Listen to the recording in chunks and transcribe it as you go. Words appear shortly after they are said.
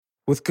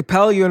With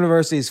Capella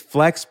University's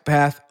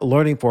FlexPath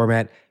learning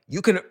format, you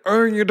can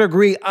earn your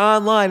degree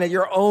online at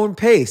your own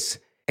pace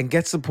and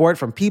get support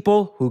from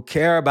people who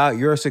care about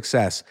your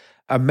success.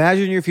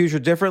 Imagine your future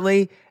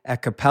differently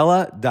at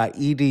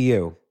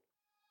capella.edu.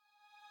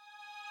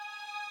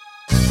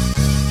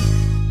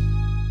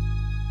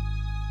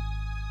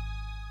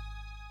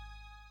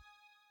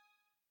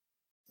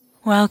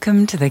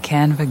 Welcome to the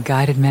Canva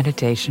guided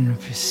meditation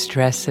for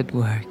stress at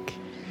work.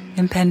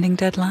 Impending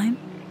deadline?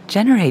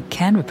 Generate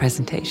Canva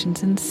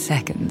presentations in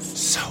seconds.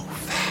 So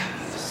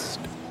fast.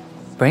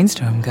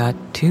 Brainstorm got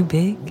too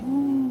big?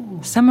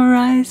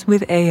 Summarize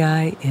with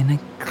AI in a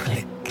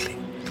click.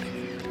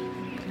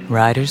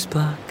 Writer's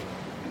block?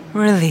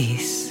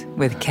 Release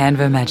with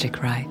Canva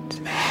Magic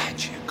Write.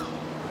 Magical.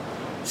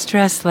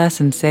 Stress less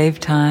and save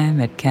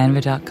time at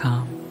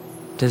canva.com.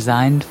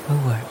 Designed for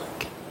work.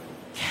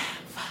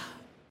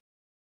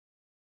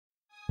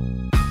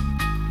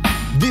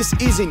 This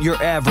isn't your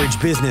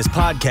average business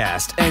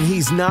podcast, and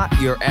he's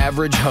not your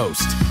average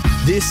host.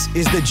 This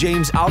is the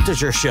James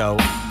Altucher Show.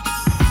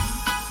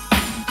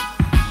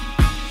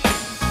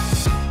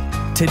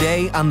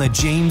 Today on the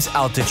James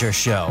Altucher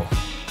Show.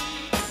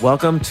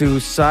 Welcome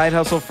to Side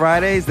Hustle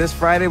Fridays. This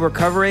Friday we're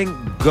covering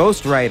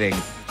ghostwriting.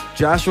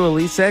 Joshua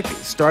Lisec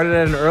started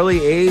at an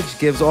early age,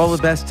 gives all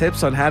the best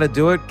tips on how to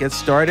do it, get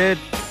started.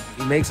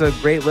 He makes a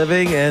great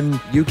living, and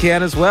you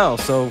can as well.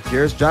 So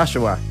here's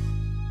Joshua.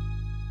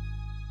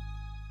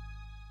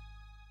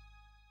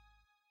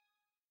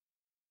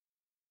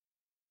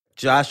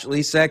 Josh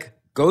Lisec,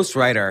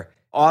 ghostwriter,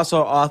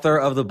 also author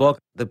of the book,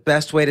 The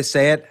Best Way to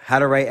Say It, How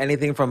to Write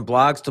Anything from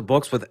Blogs to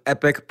Books with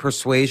Epic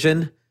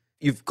Persuasion.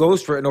 You've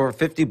ghostwritten over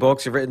 50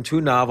 books. You've written 2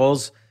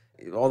 novels.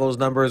 All those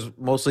numbers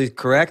mostly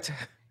correct?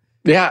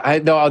 Yeah,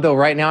 although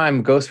right now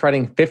I'm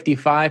ghostwriting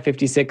 55,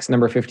 56,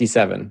 number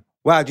 57.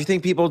 Wow. Do you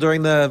think people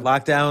during the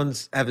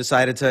lockdowns have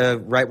decided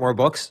to write more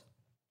books?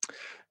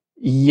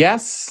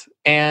 Yes,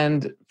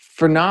 and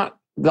for not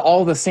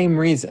all the same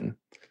reason.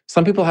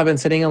 Some people have been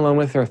sitting alone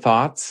with their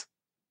thoughts,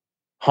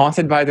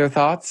 haunted by their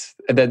thoughts,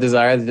 that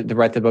desire to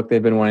write the book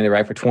they've been wanting to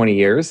write for 20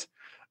 years.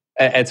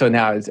 And so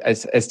now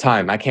it's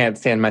time. I can't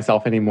stand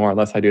myself anymore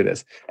unless I do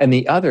this. And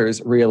the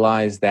others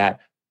realize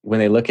that when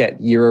they look at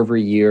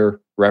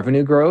year-over-year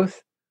revenue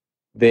growth,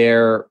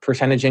 their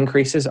percentage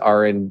increases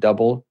are in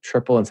double,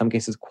 triple, in some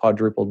cases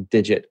quadruple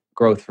digit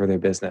growth for their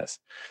business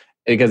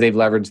because they've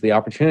leveraged the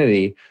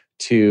opportunity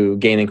to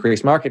gain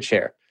increased market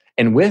share.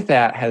 And with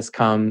that has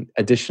come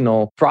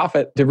additional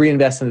profit to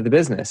reinvest into the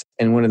business.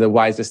 And one of the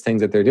wisest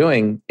things that they're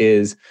doing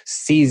is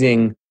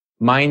seizing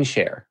mind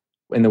share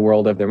in the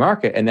world of their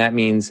market. And that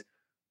means,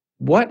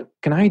 what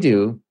can I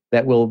do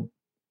that will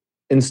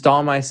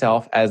install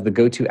myself as the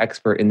go-to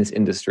expert in this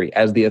industry,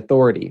 as the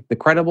authority, the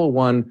credible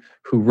one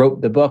who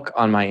wrote the book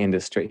on my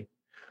industry?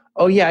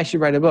 Oh yeah, I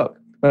should write a book.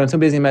 But I'm so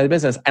busy in my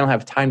business, I don't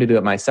have time to do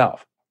it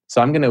myself.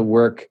 So I'm going to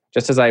work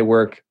just as I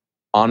work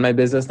on my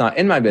business, not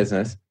in my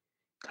business.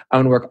 I'm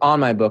going to work on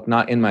my book,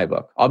 not in my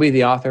book. I'll be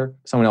the author.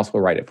 Someone else will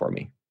write it for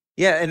me.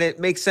 Yeah, and it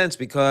makes sense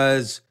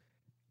because,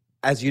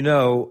 as you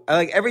know,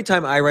 every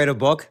time I write a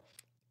book,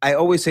 I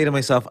always say to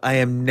myself, I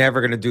am never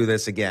going to do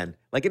this again.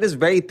 It is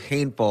very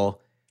painful.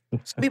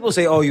 Some people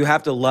say, oh, you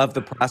have to love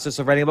the process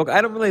of writing a book.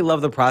 I don't really love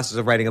the process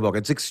of writing a book.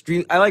 It's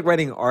extreme. I like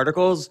writing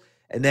articles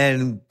and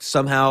then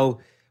somehow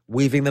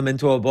weaving them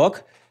into a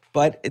book.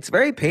 But it's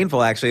very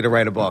painful, actually, to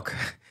write a book,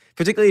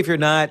 particularly if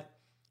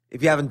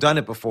you haven't done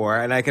it before.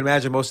 And I can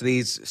imagine most of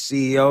these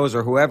CEOs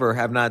or whoever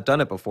have not done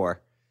it before.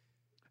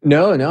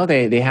 No,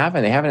 they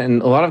haven't. They haven't.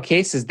 In a lot of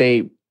cases,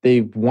 they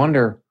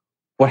wonder,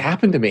 what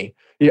happened to me?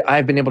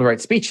 I've been able to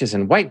write speeches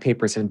and white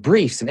papers and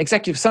briefs and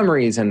executive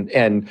summaries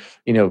and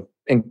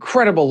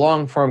incredible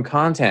long form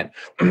content.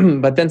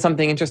 But then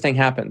something interesting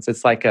happens.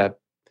 It's like a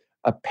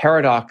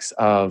paradox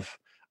of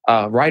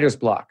writer's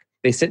block.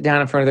 They sit down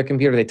in front of their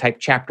computer, they type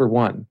chapter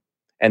 1.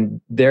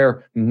 And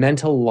their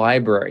mental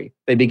library,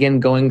 they begin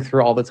going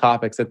through all the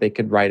topics that they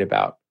could write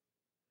about.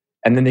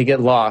 And then they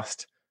get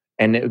lost.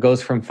 And it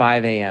goes from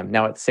 5 a.m.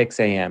 Now it's 6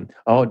 a.m.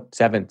 Oh,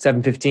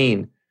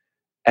 7:15.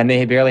 And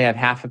they barely have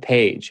half a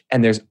page.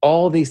 And there's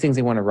all these things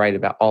they want to write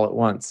about all at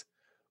once.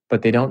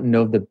 But they don't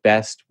know the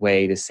best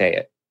way to say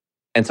it.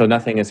 And so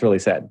nothing is really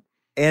said.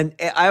 And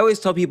I always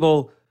tell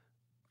people,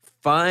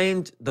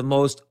 find the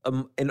most,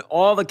 in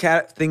all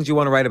the things you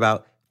want to write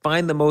about,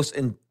 find the most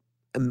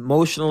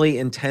emotionally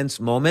intense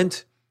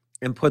moment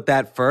and put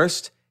that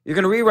first. You're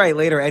going to rewrite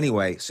later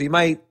anyway. So you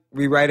might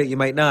rewrite it, you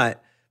might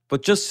not.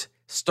 But just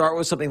start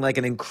with something like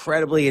an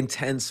incredibly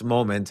intense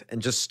moment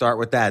and just start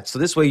with that. So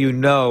this way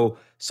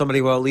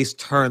somebody will at least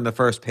turn the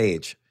first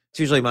page. It's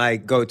usually my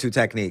go-to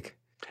technique.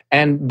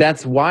 And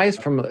that's wise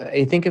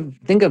think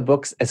of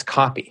books as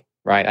copy,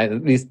 right?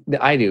 At least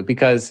I do,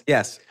 because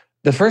yes,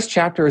 the first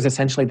chapter is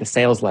essentially the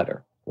sales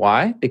letter.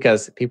 Why?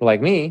 Because people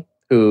like me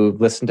who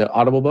listen to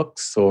Audible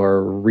books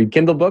or read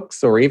Kindle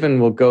books or even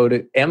will go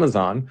to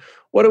Amazon,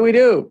 what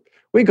do?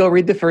 We go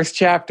read the first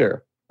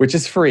chapter, which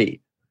is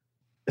free.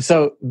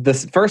 So the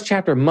first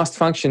chapter must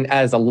function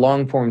as a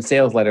long-form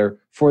sales letter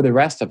for the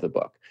rest of the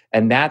book.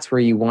 And that's where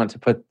you want to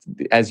put,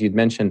 as you'd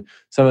mentioned,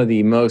 some of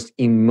the most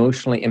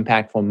emotionally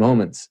impactful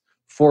moments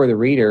for the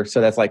reader. So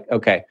that's like,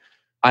 okay,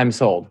 I'm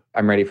sold.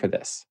 I'm ready for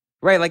this.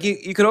 Right. Like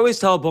you could always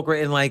tell a book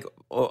written like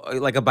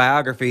a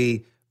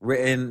biography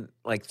written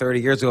like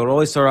 30 years ago. It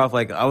always start off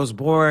like, I was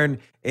born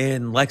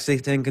in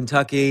Lexington,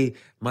 Kentucky.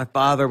 My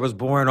father was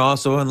born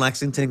also in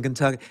Lexington,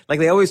 Kentucky. Like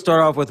they always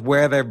start off with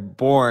where they're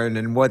born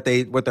and what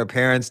their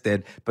parents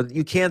did. But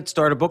you can't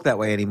start a book that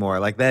way anymore.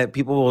 Like that,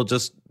 people will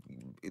just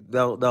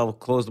they'll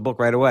close the book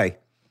right away.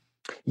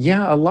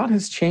 Yeah, a lot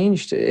has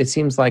changed. It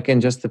seems like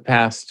in just the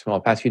past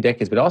few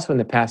decades, but also in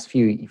the past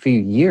few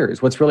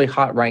years. What's really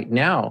hot right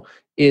now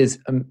is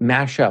a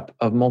mashup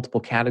of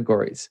multiple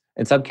categories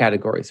and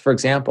subcategories. For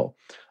example,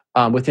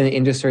 within the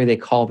industry, they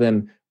call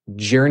them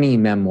journey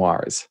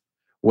memoirs,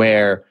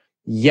 where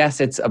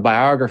yes, it's a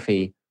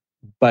biography,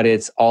 but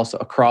it's also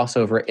a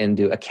crossover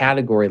into a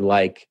category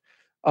like,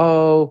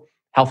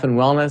 health and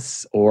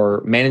wellness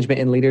or management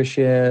and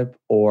leadership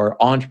or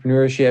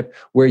entrepreneurship,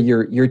 where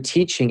you're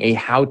teaching a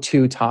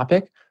how-to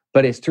topic,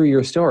 but it's through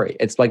your story.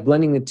 It's like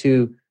blending the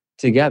two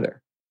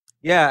together.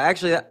 Yeah,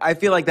 actually, I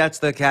feel like that's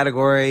the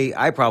category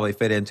I probably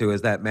fit into,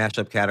 is that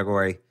mashup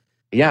category.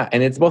 Yeah,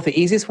 and it's both the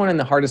easiest one and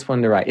the hardest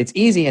one to write. It's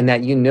easy in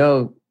that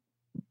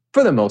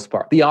for the most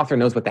part, the author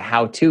knows what the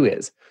how-to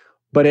is,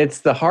 but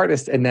it's the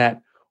hardest in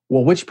that,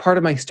 well, which part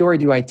of my story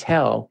do I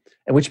tell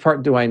and which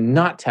part do I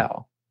not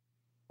tell?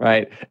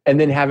 Right. And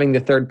then having the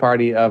third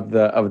party of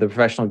the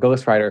professional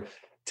ghostwriter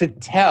to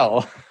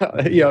tell,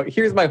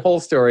 here's my whole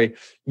story.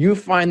 You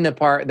find the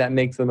part that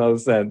makes the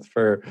most sense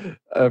for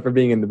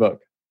being in the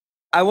book.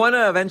 I want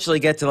to eventually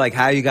get to like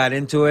how you got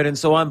into it and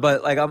so on,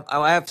 but like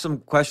I have some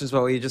questions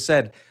about what you just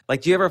said.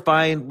 Like, do you ever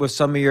find with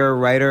some of your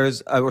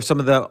writers or some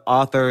of the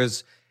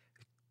authors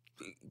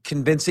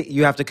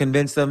you have to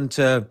convince them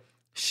to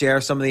share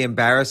some of the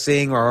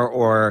embarrassing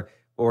or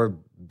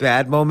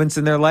bad moments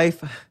in their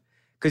life?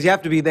 Because they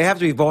have to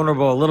be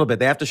vulnerable a little bit.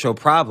 They have to show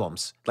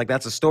problems. Like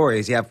that's a story,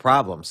 is you have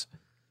problems.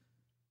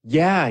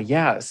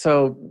 Yeah.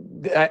 So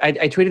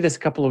I tweeted this a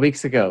couple of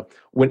weeks ago.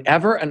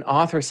 Whenever an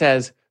author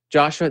says,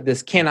 Joshua,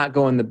 this cannot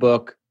go in the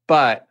book,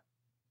 but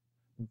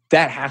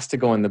that has to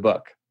go in the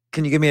book.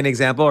 Can you give me an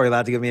example? Are you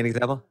allowed to give me an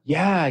example?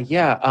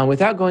 Yeah.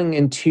 Without going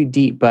in too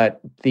deep,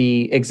 but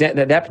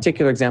that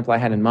particular example I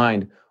had in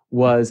mind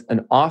was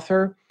an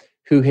author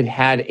who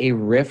had a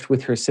rift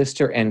with her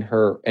sister and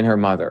her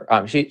mother.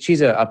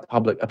 She's a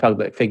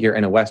public figure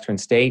in a Western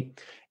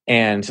state,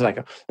 and she's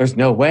like, "There's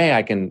no way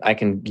I can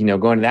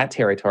go into that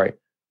territory."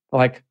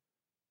 Like,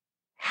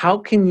 how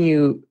can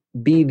you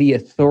be the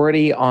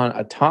authority on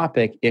a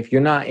topic if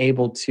you're not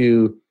able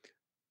to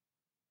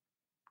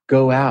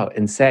go out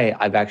and say,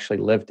 I've actually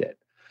lived it?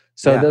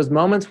 So those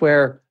moments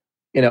where,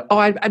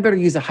 I better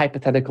use a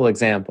hypothetical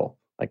example.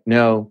 Like,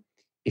 no,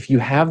 if you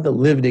have the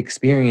lived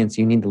experience,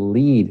 you need to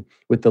lead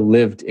with the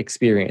lived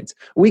experience.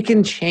 We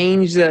can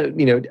change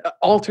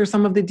alter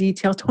some of the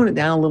details, tone it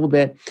down a little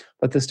bit,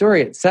 but the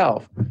story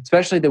itself,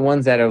 especially the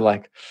ones that are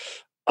like,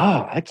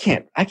 I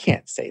can't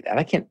say that.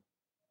 I can't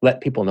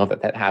let people know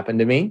that happened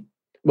to me.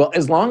 Well,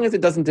 as long as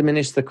it doesn't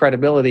diminish your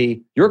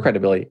credibility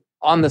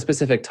on the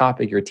specific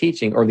topic you're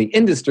teaching or the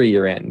industry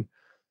you're in,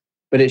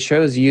 but it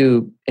shows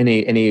you in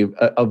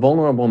a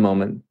vulnerable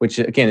moment, which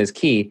again is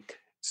key.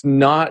 It's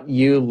not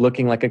you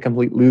looking like a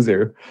complete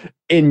loser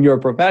in your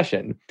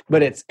profession,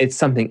 but it's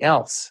something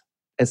else.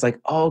 It's like,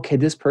 okay,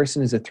 this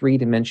person is a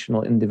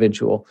 3-dimensional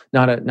individual,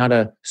 not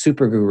a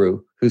super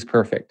guru who's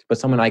perfect, but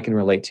someone I can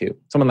relate to,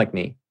 someone like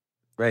me.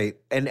 Right.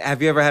 And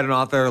have you ever had an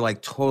author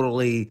like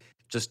totally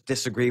just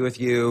disagree with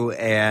you?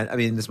 And I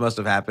mean, this must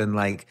have happened,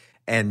 like,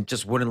 and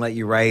just wouldn't let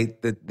you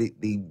write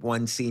the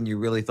one scene you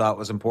really thought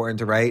was important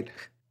to write?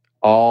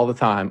 All the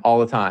time.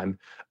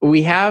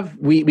 We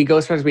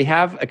ghostwriters, we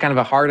have a kind of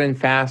a hard and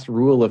fast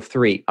rule of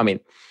 3. I mean,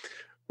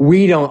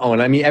 we don't own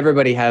it. I mean,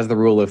 everybody has the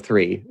rule of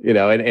 3,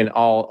 in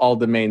all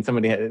domains.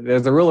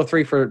 There's a rule of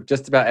 3 for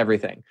just about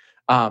everything.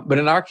 But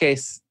in our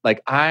case,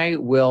 like, I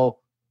will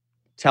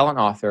tell an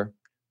author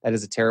that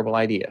is a terrible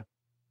idea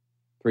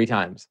 3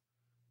 times.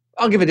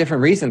 I'll give a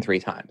different reason 3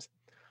 times.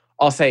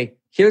 I'll say,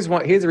 here's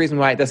the reason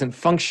why it doesn't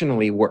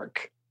functionally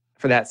work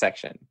for that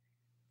section.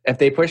 If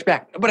they push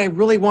back, but I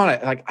really want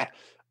it. Like,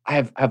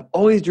 I've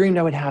always dreamed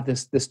I would have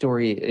this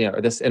story,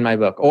 or this in my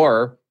book,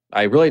 or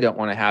I really don't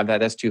want to have that.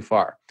 That's too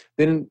far.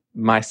 Then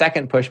my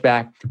second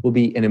pushback will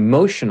be an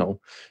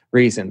emotional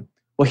reason.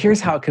 Well,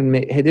 here's how it can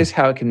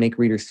make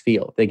readers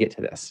feel if they get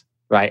to this,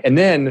 right? And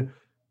then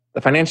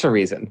the financial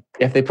reason,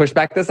 if they push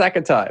back the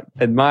second time.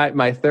 And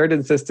my third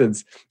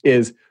insistence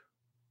is,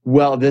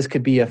 well, this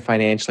could be a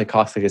financially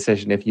costly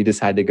decision if you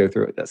decide to go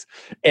through with this.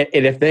 And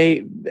if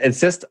they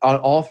insist on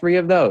all 3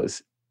 of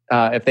those,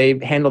 if they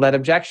handle that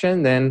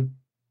objection, then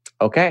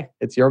okay,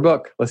 it's your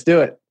book. Let's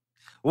do it.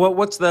 Well,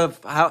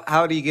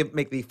 how do you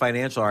make the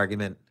financial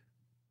argument?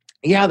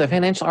 Yeah, the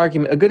financial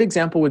argument. A good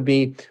example would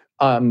be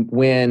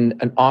when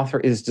an author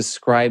is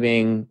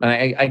describing, and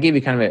I gave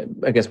you kind of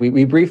I guess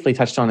we briefly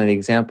touched on an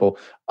example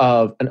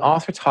of an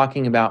author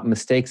talking about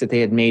mistakes that they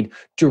had made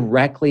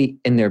directly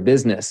in their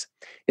business.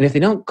 And if they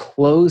don't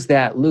close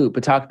that loop,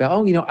 but talk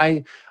about,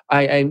 I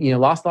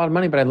lost a lot of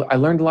money, but I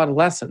learned a lot of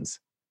lessons.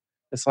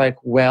 It's like,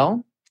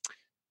 well,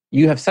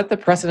 you have set the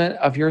precedent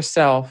of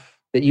yourself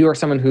that you are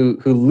someone who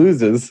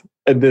loses.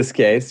 In this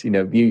case,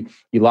 you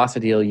lost a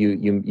deal,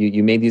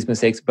 you made these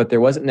mistakes, but there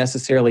wasn't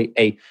necessarily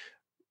a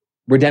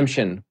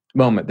redemption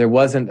moment. There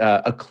wasn't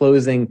a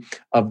closing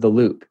of the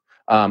loop,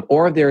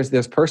 or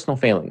there's personal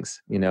failings,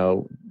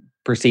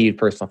 perceived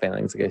personal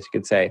failings, I guess you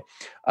could say,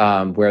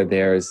 where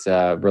there's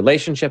a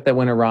relationship that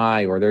went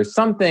awry, or there's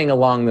something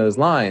along those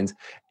lines,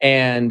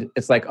 and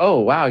it's like, oh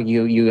wow,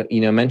 you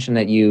mentioned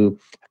that you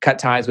cut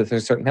ties with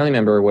a certain family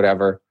member or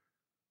whatever.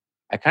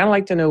 I kind of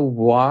like to know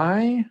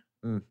why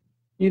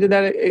you did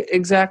that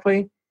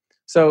exactly.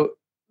 So,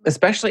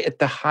 especially at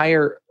the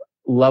higher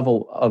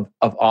level of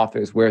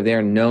authors, where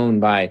they're known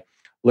by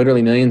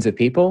literally millions of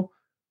people,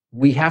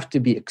 we have to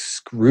be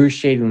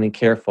excruciatingly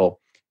careful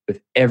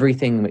with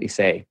everything that we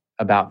say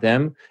about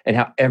them and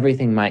how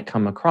everything might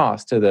come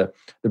across to the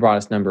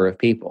broadest number of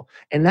people.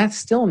 And that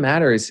still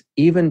matters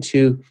even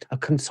to a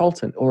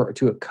consultant or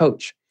to a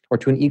coach or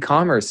to an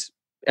e-commerce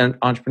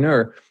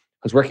entrepreneur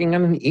who's working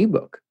on an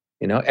ebook.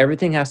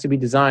 Everything has to be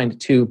designed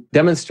to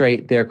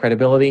demonstrate their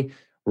credibility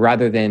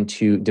rather than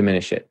to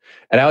diminish it.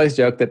 And I always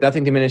joke that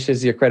nothing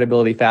diminishes your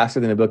credibility faster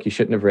than a book you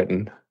shouldn't have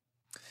written.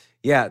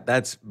 Yeah,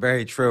 that's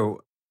very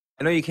true.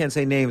 I know you can't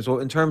say names. Well,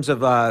 in terms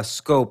of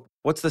scope,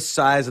 what's the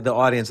size of the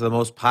audience of the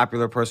most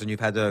popular person you've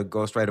had to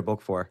ghostwrite a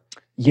book for?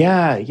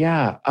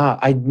 Yeah.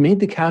 I made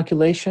the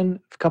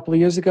calculation a couple of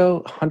years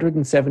ago,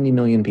 170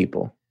 million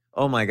people.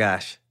 Oh my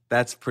gosh,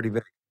 that's pretty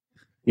big.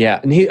 Yeah,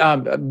 and he,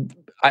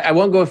 I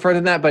won't go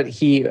further than that, but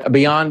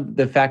beyond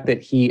the fact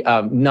that he,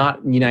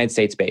 not United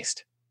States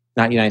based.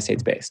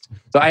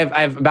 So I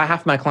have about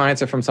half of my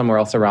clients are from somewhere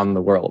else around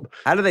the world.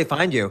 How do they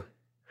find you?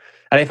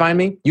 How do they find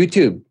me?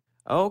 YouTube.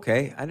 Oh,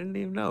 okay. I didn't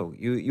even know.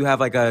 You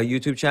have like a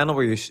YouTube channel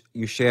where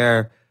you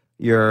share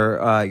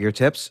your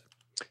tips?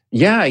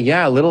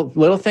 Yeah.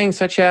 Little things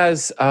such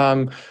as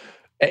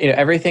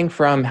everything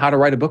from how to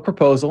write a book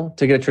proposal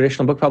to get a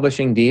traditional book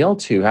publishing deal,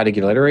 to how to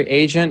get a literary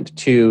agent,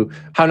 to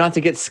how not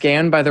to get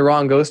scammed by the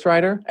wrong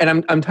ghostwriter.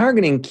 And I'm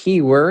targeting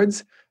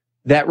keywords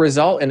that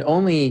result in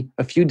only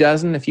a few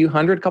dozen, a few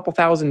hundred, couple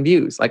thousand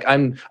views. Like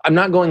I'm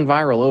not going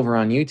viral over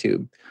on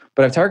YouTube,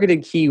 but I've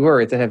targeted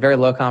keywords that have very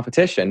low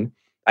competition.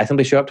 I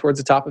simply show up towards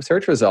the top of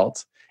search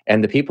results,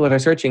 and the people that are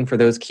searching for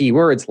those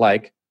keywords,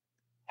 like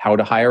how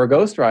to hire a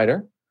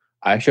ghostwriter,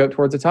 I show up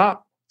towards the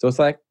top. So it's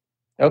like,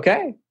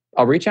 okay,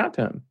 I'll reach out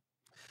to him.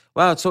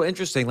 Wow, it's so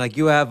interesting. Like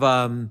you have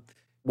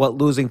what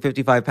losing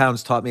 55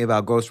 pounds taught me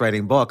about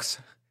ghostwriting books.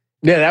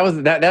 Yeah,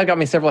 that got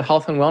me several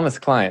health and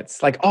wellness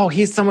clients. Like, oh,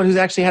 he's someone who's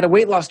actually had a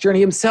weight loss journey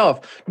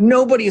himself.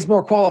 Nobody is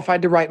more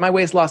qualified to write my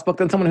weight loss book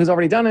than someone who's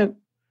already done it.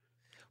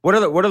 What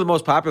are the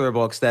most popular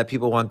books that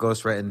people want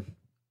ghostwritten?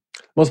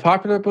 Most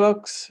popular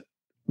books,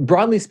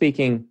 broadly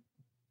speaking,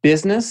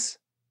 business,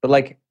 but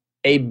like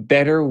a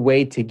better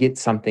way to get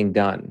something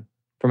done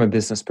from a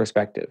business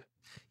perspective.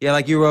 Yeah,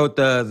 like you wrote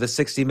the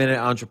 60-Minute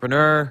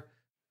Entrepreneur.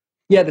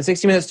 Yeah, the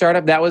 60-Minute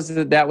Startup, that was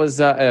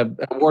an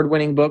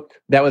award-winning book.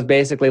 That was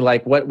basically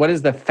like, what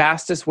is the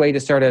fastest way to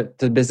start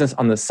a business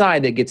on the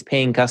side that gets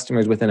paying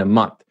customers within a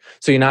month?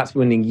 So you're not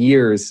spending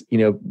years,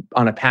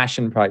 on a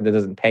passion project that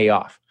doesn't pay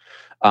off.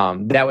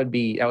 That would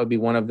be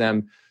one of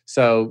them.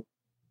 So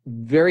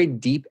very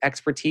deep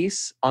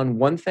expertise on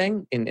one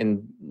thing.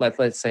 In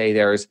let's say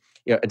there's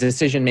a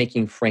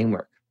decision-making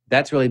framework.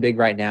 That's really big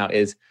right now.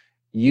 Is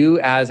you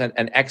as an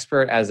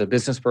expert, as a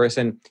business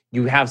person,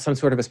 you have some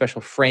sort of a special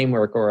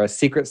framework or a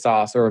secret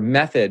sauce or a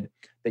method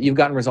that you've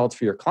gotten results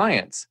for your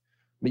clients,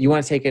 but you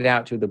want to take it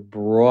out to the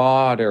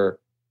broader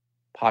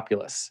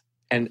populace.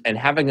 And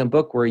having a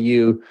book where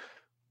you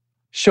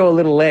show a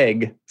little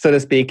leg, so to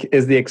speak,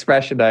 is the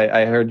expression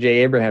I heard Jay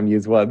Abraham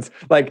use once.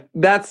 Like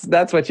that's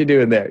what you do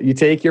in there. You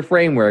take your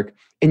framework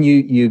and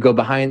you go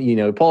behind,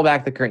 pull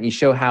back the curtain, you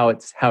show how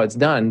it's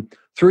done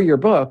through your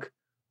book,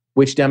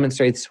 which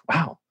demonstrates,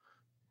 wow,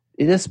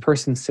 this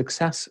person's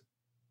success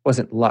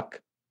wasn't luck.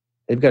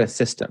 They've got a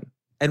system.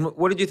 And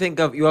what did you think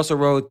of, you also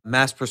wrote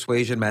Mass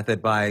Persuasion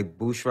Method by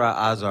Bushra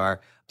Azar.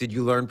 Did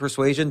you learn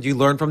persuasion? Do you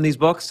learn from these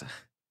books?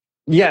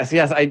 Yes.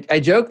 I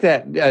joke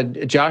that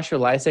Joshua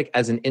Lisec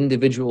as an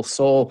individual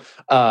soul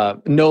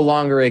no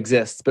longer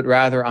exists, but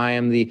rather I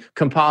am the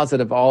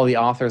composite of all the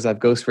authors I've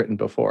ghostwritten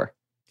before.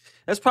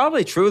 That's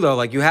probably true, though.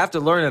 Like you have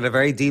to learn at a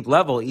very deep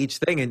level each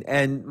thing.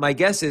 And my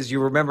guess is you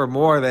remember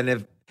more than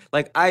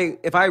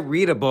if I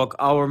read a book,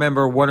 I'll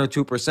remember 1 or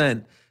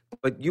 2%,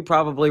 but you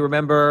probably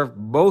remember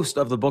most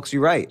of the books you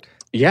write.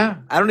 Yeah.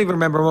 I don't even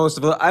remember most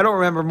of them. I don't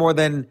remember more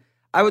than,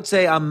 I would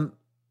say I'm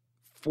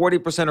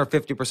 40% or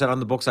 50% on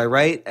the books I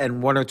write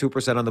and 1 or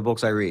 2% on the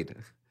books I read.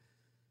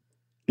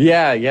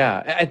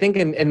 Yeah. I think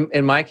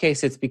in my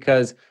case, it's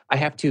because I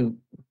have to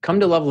come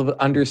to a level of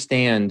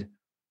understand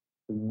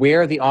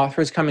where the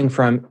author is coming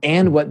from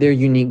and what their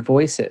unique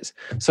voice is.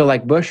 So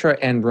like Bushra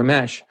and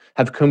Ramesh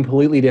have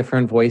completely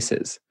different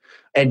voices.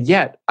 And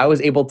yet I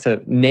was able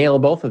to nail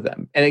both of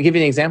them. And I'll give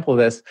you an example of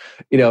this.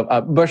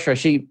 Bushra,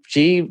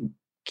 she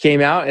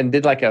came out and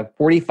did like a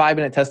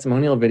 45-minute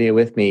testimonial video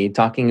with me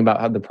talking about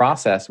how the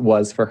process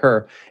was for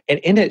her. And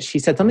in it, she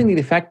said something to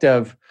the effect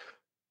of,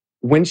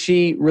 when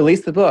she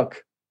released the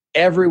book,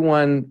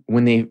 everyone,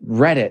 when they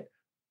read it,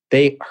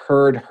 they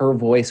heard her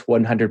voice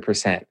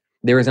 100%.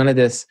 There was none of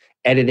this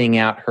editing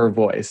out her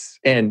voice.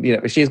 And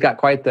she's got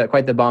quite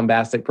the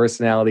bombastic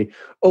personality,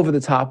 over the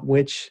top,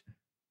 which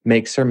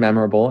makes her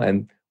memorable.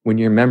 And when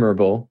you're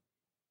memorable,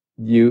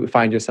 you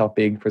find yourself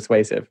being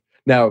persuasive.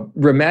 Now,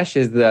 Ramesh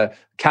is the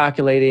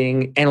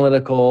calculating,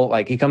 analytical,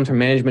 like he comes from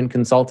management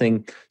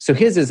consulting. So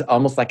his is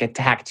almost like a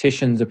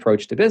tactician's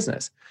approach to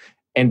business.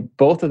 And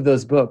both of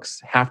those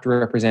books have to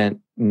represent,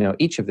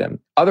 each of them.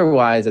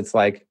 Otherwise, it's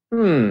like,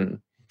 this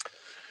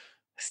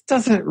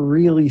doesn't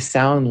really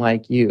sound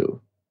like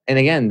you. And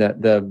again,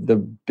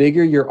 the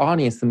bigger your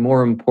audience, the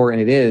more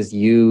important it is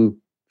you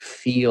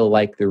feel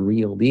like the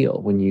real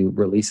deal when you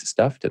release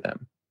stuff to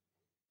them.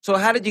 So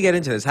how did you get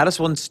into this? How does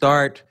one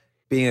start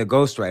being a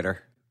ghostwriter?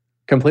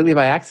 Completely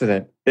by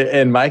accident.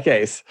 In my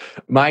case,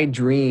 my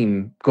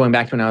dream, going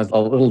back to when I was a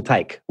little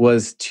tyke,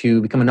 was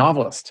to become a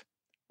novelist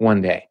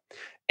one day.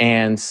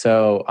 And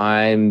so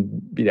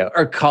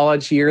our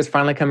college years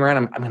finally come around.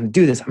 I'm going to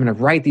do this. I'm going to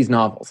write these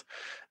novels.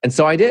 And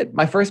so I did.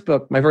 My first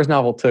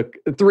novel took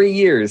 3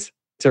 years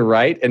to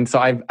write. And so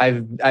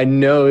I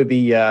know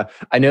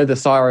the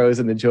sorrows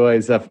and the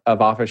joys of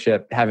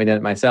authorship, having done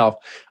it myself.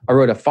 I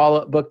wrote a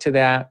follow-up book to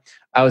that.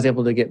 I was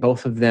able to get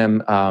both of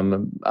them.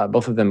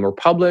 Both of them were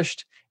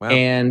published. Wow.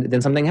 And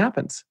then something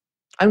happens.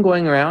 I'm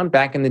going around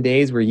back in the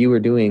days where you were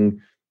doing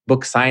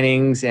book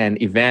signings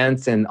and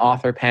events and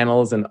author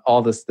panels and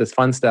all this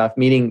fun stuff,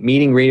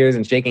 meeting readers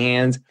and shaking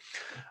hands.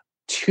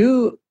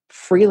 2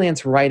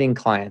 freelance writing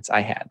clients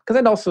I had, because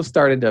I'd also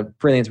started a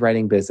freelance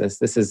writing business.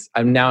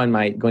 I'm now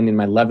going in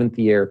my 11th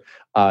year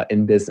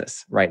in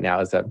business right now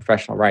as a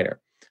professional writer.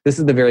 This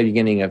is the very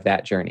beginning of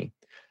that journey.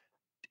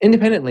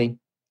 Independently,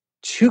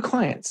 2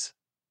 clients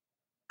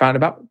found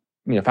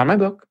my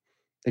book.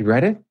 They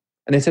read it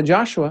and they said,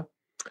 "Joshua,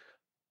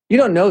 you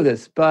don't know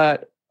this,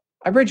 but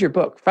I read your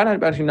book, found out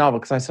about your novel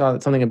because I saw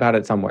something about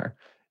it somewhere."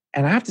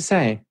 And I have to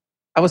say,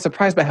 I was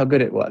surprised by how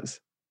good it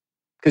was.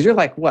 Because you're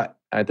like, what?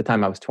 At the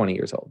time, I was 20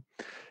 years old.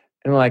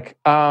 And we're like,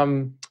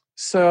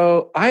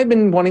 so I've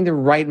been wanting to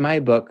write my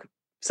book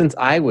since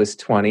I was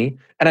 20,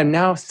 and I'm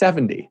now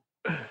 70.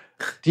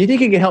 Do you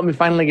think you can help me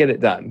finally get it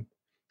done?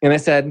 And I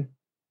said,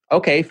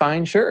 okay,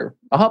 fine, sure.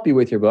 I'll help you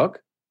with your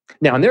book.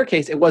 Now, in their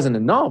case, it wasn't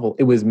a novel.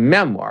 It was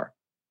memoir.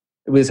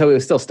 It was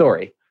still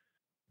story.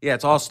 Yeah,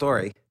 it's all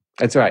story.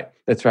 That's right.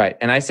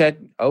 And I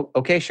said, oh,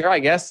 okay, sure, I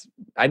guess.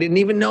 I didn't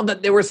even know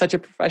that there was such a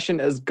profession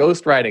as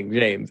ghostwriting,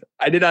 James.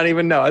 I did not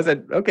even know. I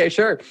said, okay,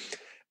 sure.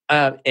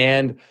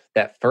 And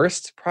that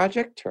first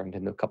project turned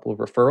into a couple of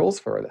referrals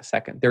for the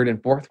second, third,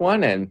 and fourth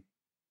one. And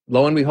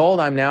lo and behold,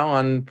 I'm now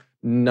on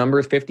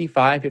numbers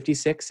 55,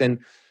 56, and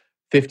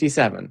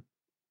 57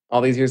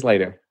 all these years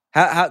later.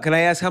 How can I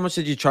ask, how much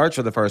did you charge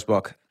for the first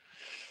book?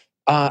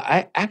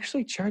 I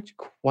actually charged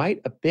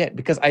quite a bit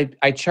because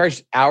I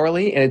charged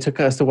hourly, and it took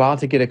us a while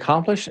to get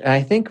accomplished. And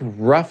I think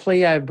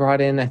roughly I brought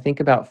in,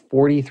 about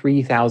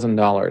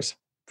 $43,000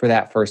 for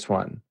that first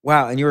one.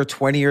 Wow. And you were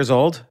 20 years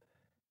old?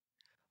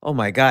 Oh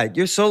my God.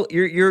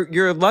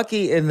 You're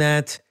lucky in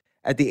that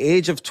at the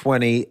age of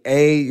 20,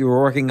 you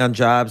were working on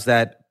jobs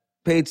that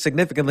paid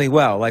significantly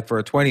well. Like for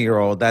a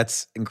 20-year-old,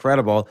 that's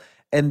incredible.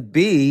 And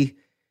B,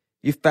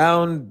 you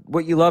found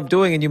what you love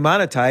doing and you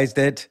monetized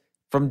it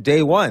from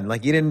day one.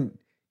 Like you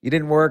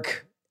didn't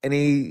work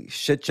any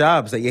shit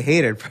jobs that you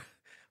hated.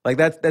 Like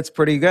that's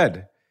pretty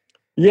good.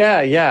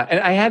 Yeah. And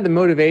I had the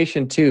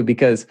motivation too,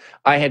 because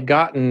I had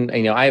gotten,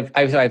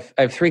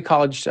 I've 3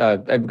 college,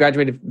 I've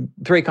graduated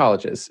 3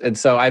 colleges. And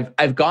so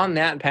I've gone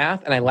that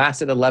path, and I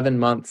lasted 11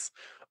 months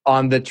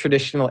on the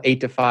traditional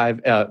 8 to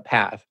 5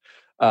 path.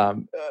 A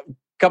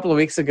couple of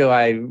weeks ago,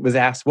 I was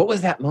asked, what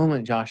was that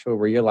moment, Joshua,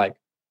 where you're like,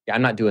 yeah,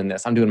 I'm not doing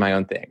this. I'm doing my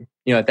own thing.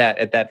 At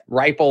that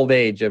ripe old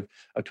age of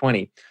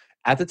 20.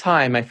 At the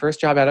time, my first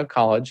job out of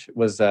college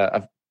was,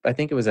 I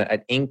think it was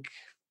an Inc.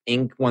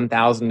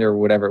 1000 or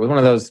whatever. It was one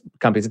of those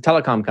companies, a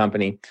telecom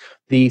company.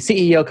 The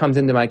CEO comes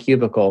into my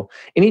cubicle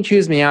and he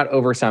chews me out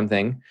over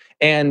something.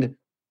 And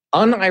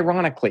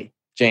unironically,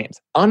 James,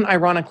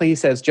 he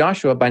says,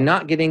 Joshua, by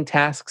not getting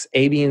tasks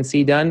A, B, and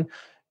C done,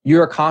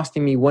 you're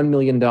costing me $1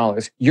 million.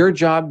 Your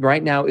job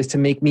right now is to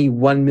make me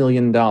 $1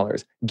 million.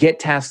 Get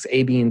tasks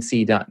A, B, and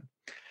C done.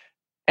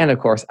 And of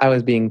course, I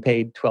was being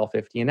paid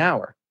 $12.50 an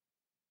hour,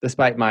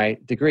 despite my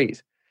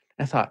degrees.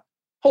 I thought,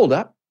 hold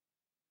up,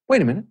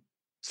 wait a minute.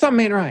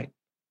 Something ain't right.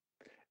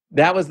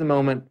 That was the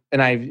moment,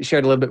 and I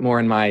shared a little bit more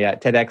in my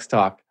TEDx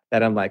talk,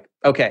 that I'm like,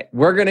 okay,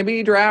 we're going to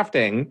be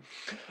drafting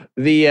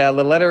the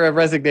letter of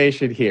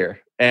resignation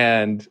here.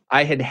 And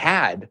I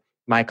had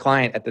my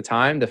client at the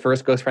time, the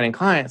first ghostwriting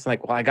client. It's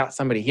like, well, I got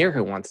somebody here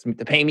who wants to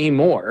pay me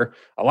more,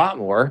 a lot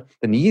more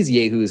than these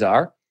yahoos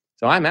are.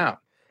 So I'm out.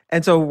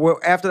 And so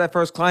after that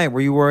first client,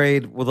 were you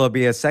worried, will there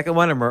be a second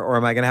one, or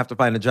am I going to have to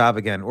find a job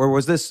again? Or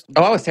was this?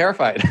 Oh, I was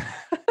terrified.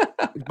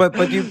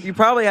 But you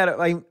probably had,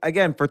 like,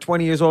 again, for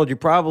 20 years old, you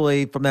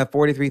probably, from that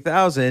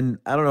 43,000,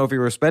 I don't know if you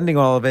were spending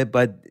all of it,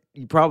 but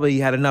you probably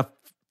had enough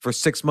for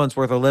 6 months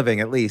worth of living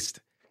at least.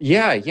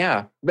 Yeah,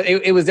 yeah. But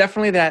it was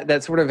definitely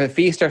that sort of a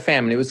feast or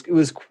famine. It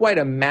was quite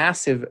a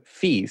massive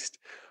feast.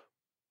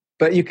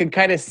 But you can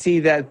kind of see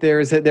that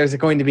there's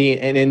going to be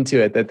an end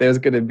to it, that there's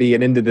going to be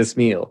an end to this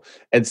meal.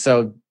 And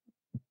so,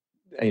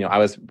 I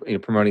was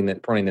promoting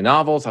the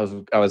novels. I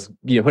was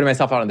putting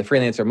myself out on the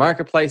freelancer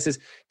marketplaces,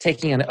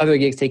 taking on other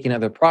gigs, taking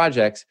other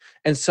projects.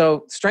 And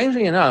so,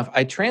 strangely enough,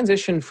 I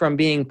transitioned from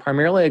being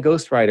primarily a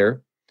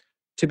ghostwriter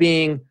to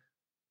being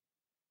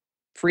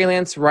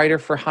freelance writer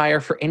for hire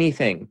for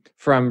anything,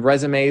 from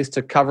resumes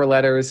to cover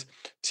letters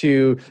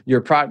to your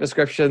product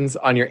descriptions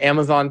on your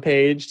Amazon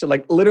page to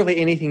like literally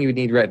anything you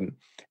need written.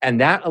 And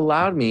that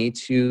allowed me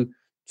to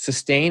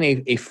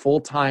sustain a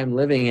full-time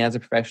living as a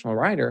professional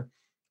writer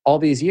all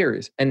these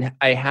years. And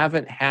I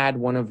haven't had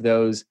one of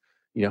those,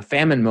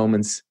 famine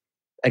moments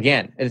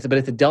again. But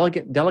it's a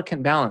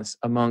delicate balance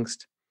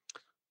amongst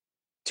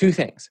two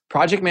things: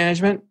 project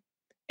management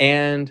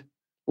and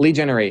lead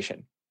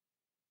generation.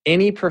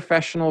 Any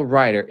professional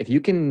writer, if you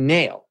can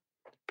nail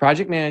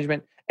project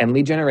management and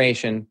lead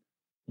generation,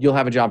 you'll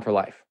have a job for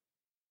life.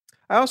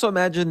 I also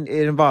imagine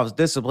it involves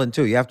discipline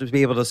too. You have to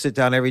be able to sit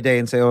down every day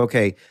and say,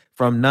 okay,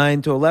 from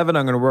 9 to 11,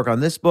 I'm going to work on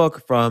this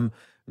book. From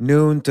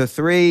noon to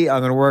 3, I'm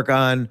going to work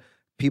on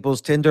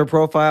people's Tinder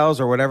profiles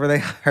or whatever they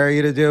hire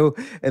you to do.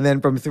 And then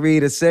from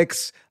 3 to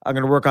 6, I'm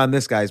going to work on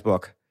this guy's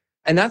book.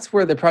 And that's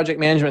where the project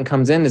management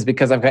comes in, is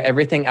because I've got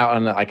everything out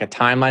on like a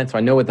timeline. So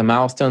I know what the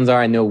milestones are.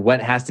 I know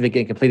what has to be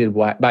getting completed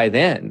by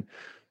then.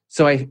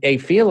 So I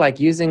feel like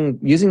using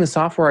the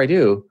software I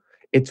do,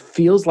 it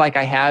feels like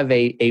I have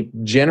a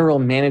general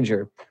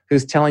manager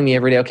who's telling me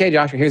every day, okay,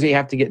 Joshua, here's what you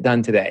have to get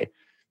done today.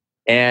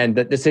 And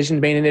the decision's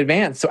made in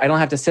advance. So I don't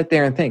have to sit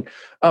there and think,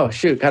 oh,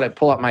 shoot, got to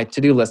pull up my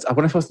to-do list. What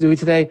am I supposed to do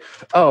today?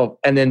 Oh,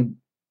 and then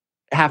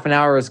half an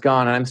hour is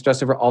gone and I'm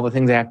stressed over all the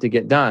things I have to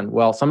get done.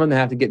 Well, some of them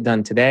have to get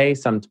done today,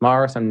 some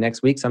tomorrow, some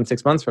next week, some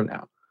 6 months from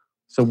now.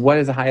 So what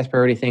is the highest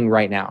priority thing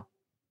right now?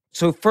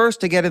 So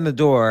first, to get in the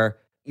door,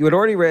 you had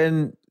already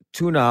written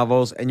 2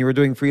 novels and you were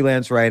doing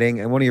freelance writing,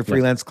 and one of your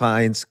freelance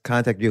clients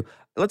contacted you.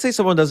 Let's say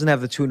someone doesn't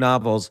have the 2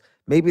 novels.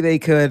 Maybe they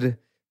could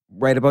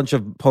write a bunch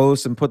of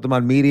posts and put them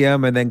on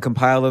Medium and then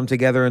compile them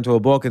together into a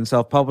book and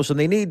self-publish them.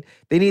 They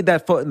need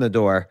that foot in the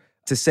door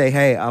to say,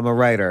 hey, I'm a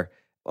writer.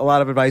 A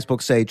lot of advice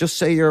books say, just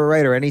say you're a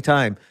writer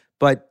anytime,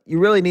 but you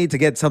really need to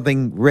get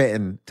something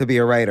written to be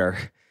a writer.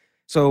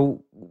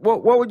 So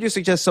what would you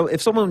suggest? So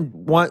if someone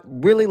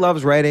really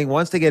loves writing,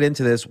 wants to get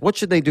into this, what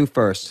should they do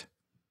first?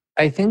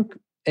 I think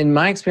in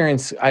my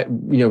experience,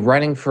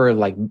 writing for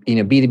like,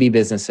 B2B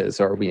businesses,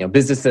 or,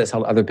 businesses that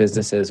sell to other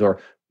businesses, or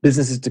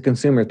businesses to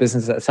consumers,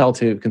 businesses that sell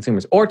to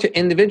consumers, or to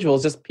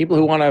individuals, just people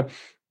who want to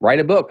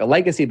write a book, a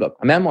legacy book,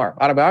 a memoir,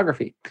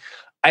 autobiography.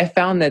 I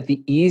found that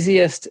the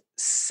easiest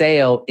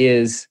sale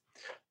is,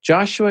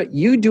 Joshua,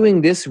 you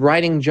doing this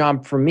writing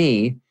job for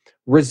me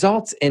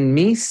results in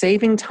me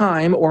saving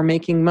time or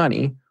making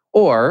money,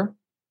 or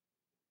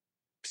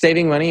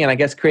saving money and I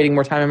guess creating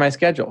more time in my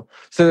schedule.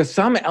 So there's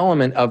some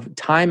element of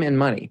time and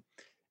money.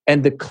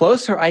 And the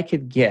closer I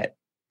could get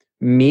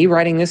me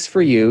writing this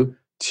for you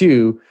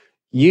to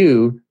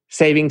you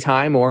saving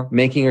time or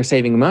making or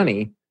saving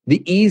money,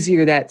 the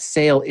easier that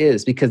sale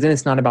is, because then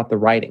it's not about the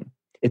writing.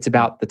 It's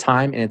about the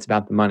time and it's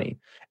about the money.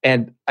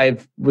 And I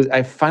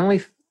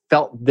finally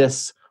felt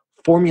this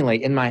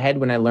formulate in my head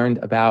when I learned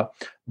about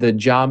the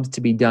jobs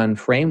to be done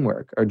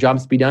framework, or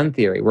jobs to be done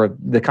theory, where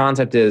the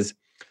concept is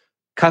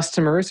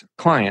customers,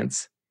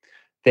 clients,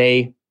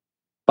 they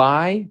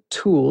buy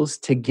tools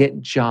to get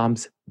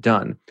jobs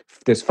done.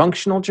 There's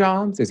functional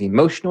jobs, there's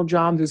emotional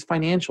jobs, there's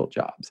financial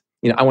jobs.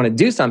 I want to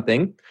do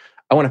something,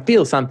 I want to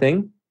feel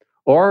something,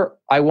 or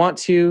I want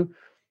to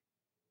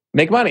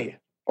make money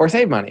or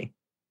save money.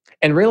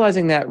 And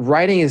realizing that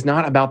writing is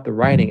not about the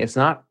writing. It's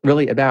not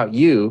really about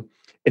you.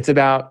 It's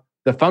about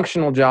the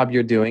functional job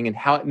you're doing and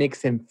how it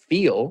makes them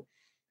feel,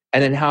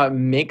 and then how it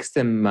makes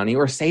them money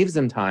or saves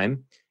them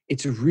time.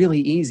 It's really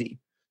easy.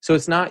 So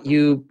it's not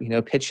you,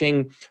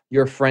 pitching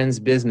your friend's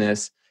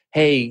business.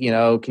 Hey,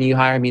 can you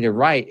hire me to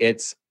write?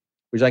 It's,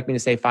 would you like me to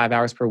save 5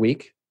 hours per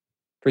week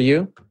for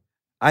you?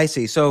 I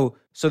see. So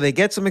they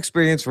get some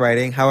experience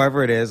writing,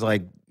 however it is,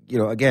 like,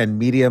 again,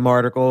 Medium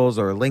articles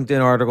or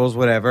LinkedIn articles,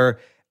 whatever.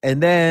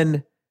 And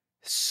then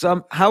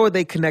how would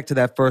they connect to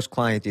that first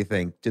client, do you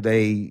think? Do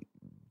they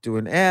do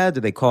an ad?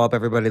 Do they call up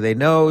everybody they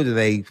know? Do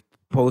they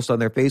post on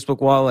their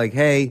Facebook wall like,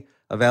 hey,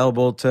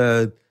 available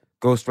to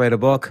ghostwrite a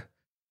book?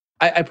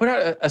 I put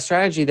out a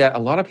strategy that a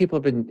lot of people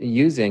have been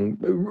using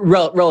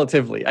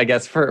relatively, I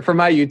guess, for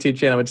my YouTube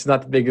channel, which is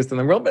not the biggest in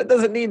the world, but it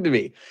doesn't need to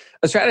be.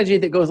 A strategy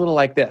that goes a little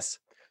like this.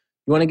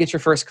 You want to get your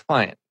first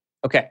client.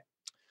 Okay.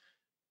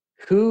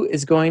 Who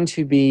is going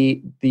to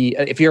be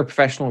if you're a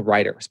professional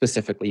writer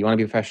specifically, you want to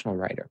be a professional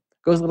writer.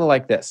 It goes a little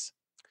like this.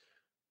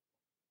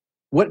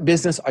 What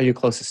business are you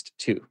closest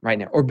to right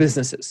now? Or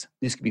businesses.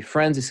 These could be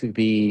friends. These could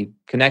be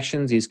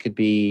connections. These could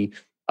be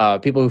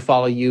people who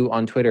follow you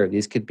on Twitter.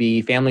 These could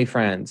be family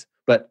friends.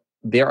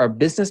 there are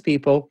business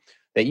people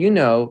that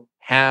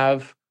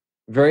have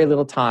very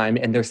little time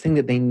and there's things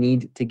that they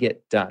need to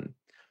get done.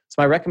 So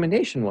my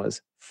recommendation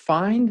was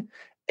find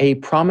a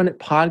prominent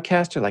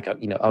podcaster, like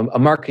a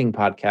marketing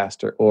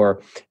podcaster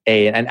or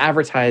an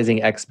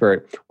advertising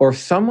expert, or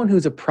someone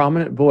who's a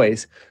prominent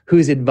voice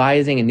who's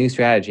advising a new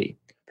strategy.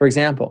 For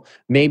example,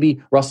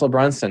 maybe Russell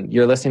Brunson.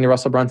 You're listening to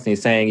Russell Brunson.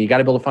 He's saying, you got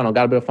to build a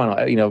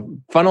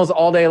funnel, funnels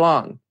all day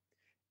long.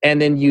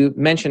 And then you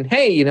mention,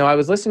 hey, I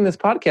was listening to this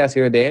podcast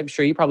the other day. I'm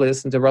sure you probably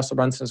listened to Russell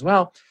Brunson as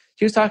well.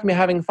 He was talking about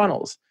having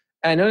funnels.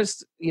 And I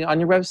noticed, on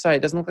your website, it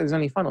doesn't look like there's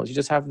any funnels. You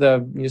just have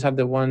the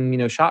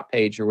one, shop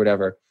page or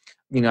whatever.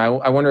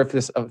 I wonder if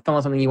this funnel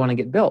is something you want to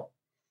get built.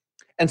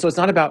 And so it's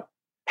not about,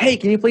 hey,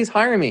 can you please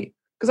hire me?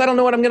 Because I don't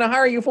know what I'm going to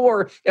hire you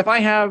for if I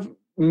have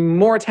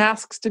more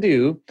tasks to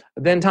do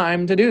than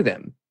time to do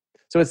them.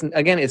 So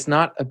it's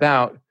not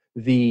about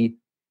the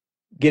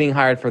getting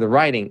hired for the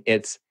writing.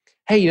 It's,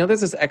 hey, there's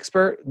this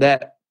expert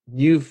that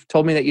you've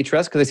told me that you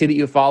trust because I see that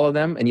you follow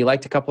them and you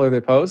liked a couple of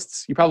their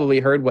posts. You probably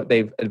heard what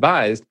they've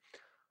advised.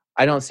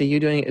 I don't see you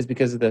doing it is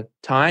because of the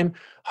time.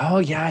 Oh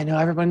yeah, I know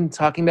everyone's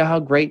talking about how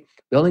great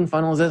building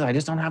funnels is. I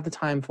just don't have the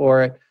time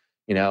for it,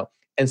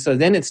 And so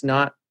then it's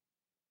not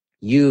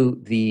you,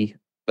 the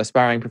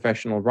aspiring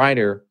professional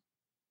writer,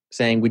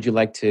 saying, would you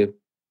like to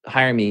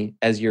hire me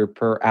as your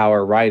per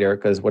hour writer?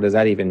 Because what does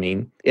that even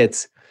mean?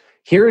 It's,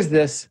 here's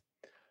this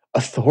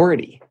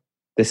authority,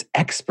 this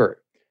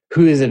expert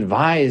who has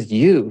advised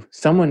you,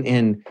 someone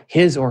in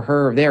his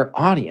or their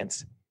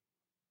audience,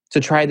 to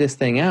try this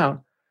thing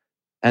out,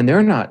 and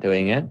they're not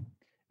doing it.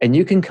 And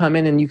you can come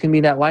in and you can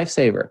be that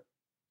lifesaver,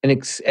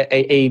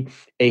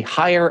 a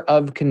hire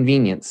of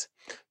convenience,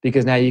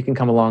 because now you can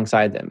come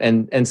alongside them.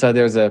 And so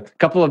there's a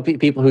couple of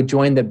people who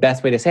joined. The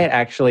best way to say it,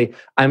 actually,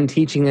 I'm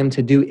teaching them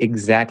to do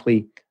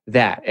exactly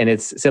that. And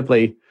it's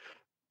simply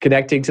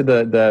connecting to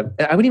the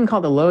I wouldn't even call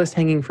it the lowest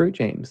hanging fruit,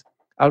 James.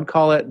 I would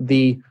call it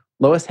the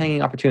lowest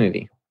hanging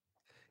opportunity.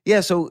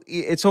 Yeah, so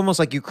it's almost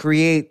like you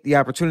create the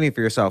opportunity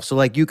for yourself. So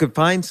like you could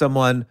find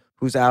someone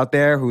who's out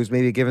there who's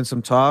maybe given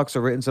some talks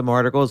or written some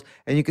articles,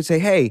 and you could say,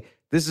 hey,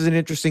 this is an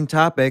interesting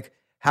topic.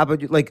 How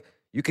about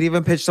you could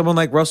even pitch someone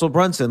like Russell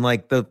Brunson,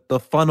 like the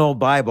funnel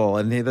Bible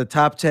and the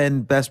top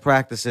 10 best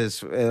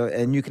practices.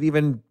 And you could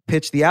even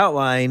pitch the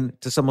outline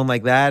to someone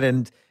like that.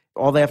 And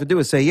all they have to do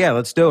is say, yeah,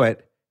 let's do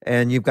it.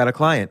 And you've got a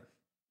client.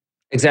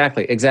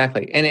 Exactly.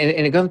 And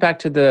it goes back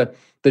to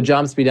the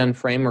jobs to be done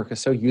framework is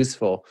so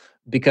useful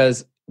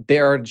because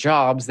there are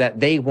jobs that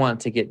they want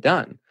to get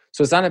done.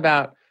 So it's not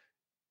about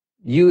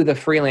you, the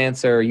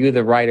freelancer, you,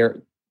 the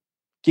writer,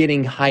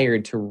 getting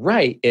hired to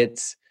write.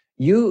 It's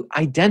you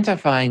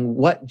identifying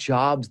what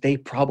jobs they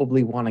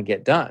probably want to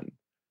get done.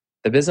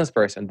 The business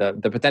person, the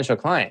potential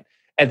client,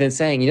 and then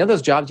saying,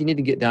 those jobs you need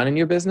to get done in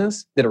your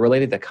business that are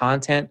related to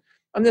content.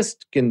 And this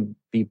can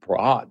be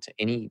broad to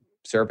any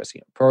service,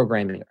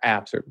 programming or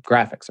apps or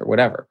graphics or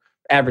whatever,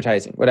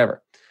 advertising,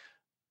 whatever.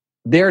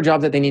 There are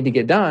jobs that they need to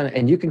get done,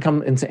 and you can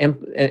come in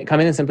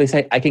and simply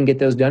say, I can get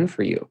those done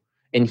for you.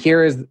 And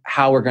here is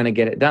how we're going to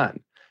get it done.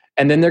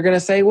 And then they're going to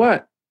say,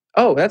 what?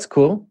 Oh, that's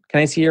cool. Can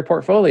I see your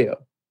portfolio?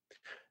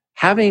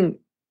 Having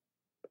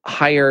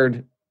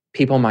hired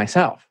people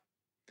myself,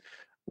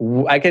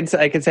 I could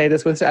say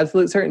this with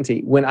absolute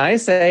certainty. When I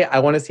say I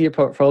want to see your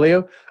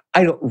portfolio,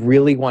 I don't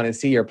really want to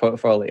see your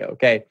portfolio,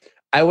 okay?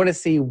 I want to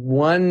see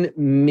 1,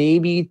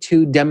 maybe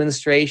 2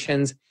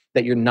 demonstrations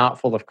that you're not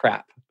full of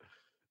crap.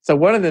 So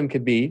one of them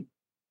could be,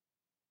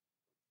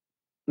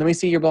 let me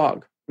see your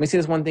blog. Let me see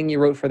this one thing you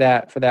wrote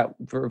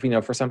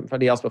for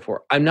somebody else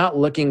before. I'm not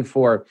looking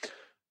for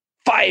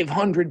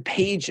 500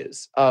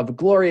 pages of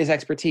glorious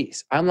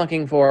expertise. I'm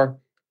looking for,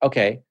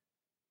 okay,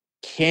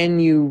 can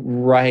you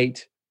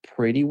write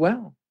pretty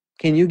well?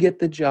 Can you get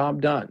the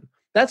job done?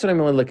 That's what I'm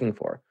really looking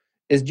for.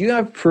 Is do you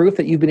have proof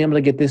that you've been able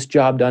to get this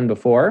job done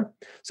before?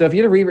 So if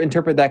you were to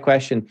reinterpret that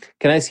question,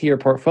 can I see your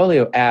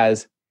portfolio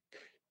as,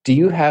 do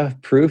you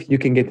have proof you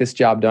can get this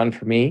job done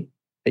for me,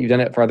 that you've done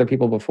it for other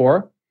people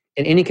before?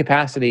 In any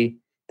capacity,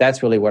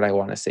 that's really what I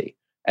want to see.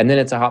 And then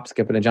it's a hop,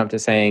 skip, and a jump to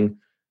saying,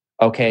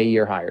 okay,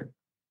 you're hired.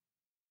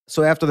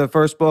 So after the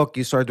first book,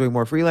 you started doing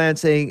more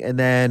freelancing and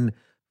then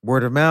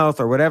word of mouth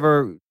or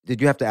whatever.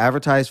 Did you have to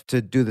advertise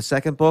to do the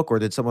second book, or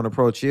did someone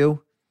approach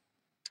you?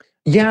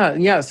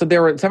 Yeah. So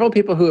there were several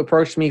people who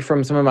approached me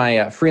from some of my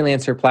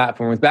freelancer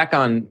platforms. Back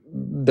on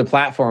the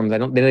platforms, they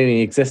don't even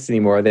exist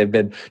anymore. They've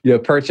been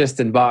purchased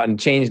and bought and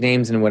changed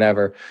names and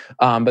whatever.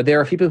 But there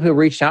are people who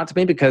reached out to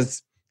me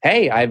because,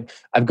 hey, I've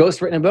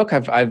ghostwritten a book.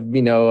 I've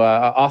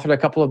authored a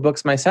couple of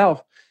books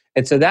myself,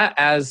 and so that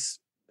as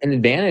an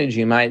advantage,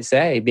 you might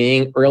say,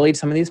 being early to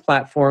some of these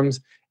platforms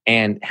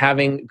and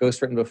having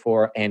ghostwritten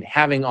before and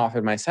having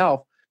authored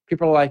myself,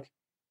 people are like,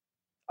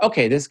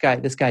 okay, this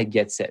guy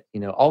gets it.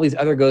 All these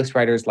other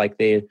ghostwriters, like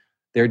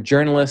they're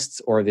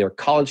journalists or they're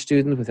college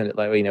students with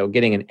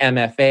getting an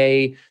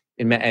MFA,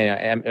 a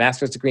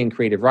master's degree in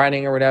creative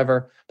writing or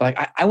whatever.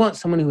 But I want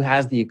someone who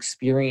has the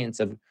experience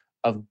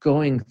of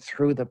going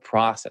through the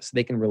process so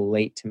they can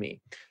relate to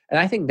me. And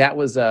I think that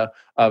was a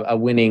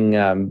winning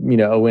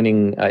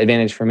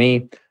advantage for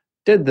me.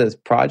 Did the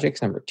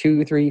projects number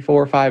 2, 3,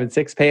 4, 5, and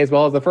 6 pay as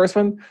well as the first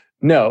one?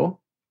 No.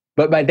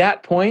 But by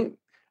that point,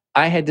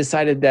 I had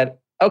decided that,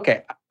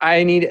 okay,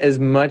 I need as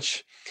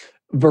much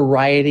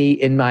variety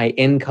in my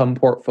income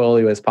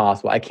portfolio as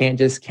possible. I can't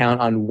just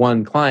count on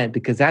one client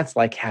because that's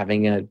like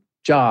having a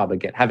job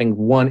again, having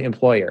one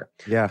employer.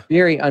 Yeah.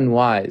 Very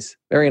unwise,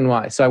 very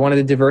unwise. So I wanted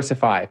to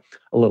diversify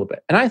a little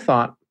bit. And I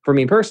thought, for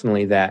me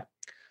personally, that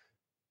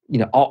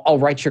I'll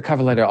write your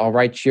cover letter. I'll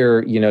write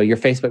your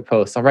Facebook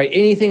posts. I'll write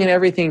anything and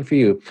everything for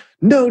you.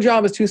 No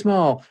job is too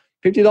small.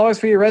 $50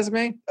 for your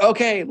resume?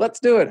 Okay, let's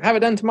do it. Have it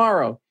done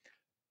tomorrow.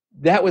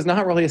 That was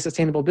not really a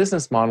sustainable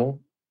business model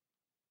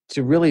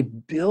to really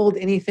build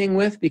anything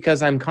with,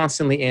 because I'm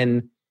constantly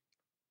in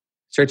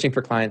searching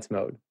for clients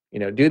mode.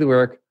 Do the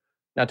work.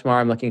 Now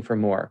tomorrow I'm looking for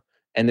more.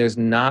 And there's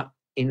not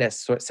in that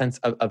sense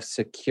of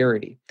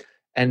security.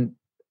 And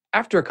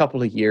after a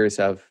couple of years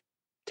of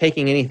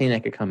taking anything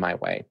that could come my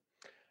way,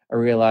 I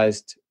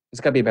realized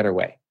there's got to be a better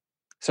way.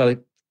 So I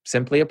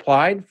simply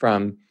applied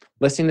from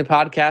listening to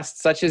podcasts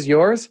such as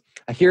yours.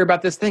 I hear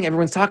about this thing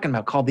everyone's talking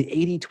about called the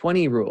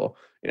 80-20 rule.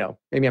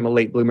 Maybe I'm a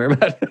late bloomer,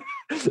 but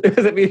it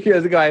was a few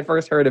years ago I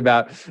first heard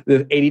about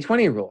the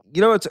 80-20 rule.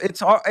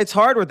 It's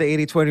hard with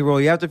the 80-20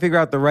 rule. You have to figure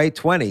out the right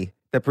 20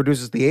 that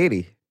produces the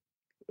 80.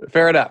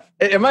 Fair enough.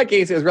 In my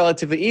case, it was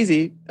relatively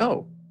easy.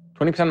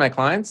 20% of my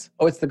clients?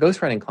 it's the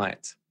ghostwriting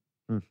clients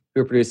who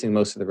are producing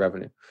most of the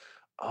revenue.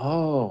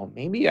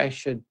 Maybe I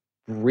should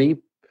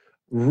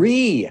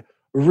rebrand,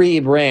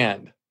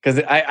 because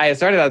I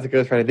started out as a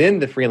ghostwriter, then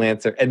the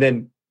freelancer, and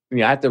then I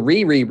have to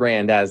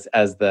rebrand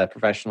as the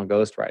professional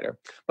ghostwriter.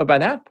 But by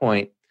that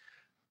point,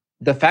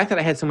 the fact that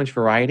I had so much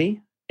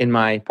variety in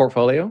my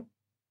portfolio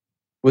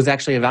was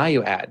actually a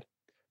value add,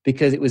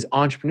 because it was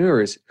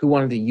entrepreneurs who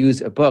wanted to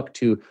use a book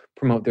to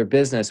promote their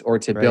business or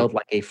to build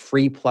like a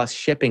free plus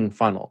shipping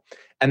funnel.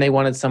 And they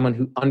wanted someone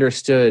who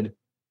understood,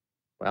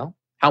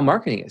 how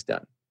marketing is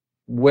done,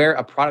 where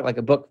a product like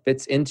a book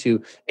fits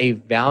into a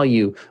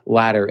value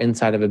ladder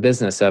inside of a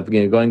business of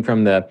going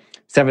from the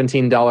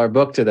 $17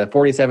 book to the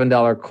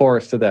 $47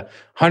 course to the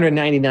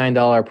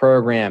 $199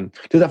 program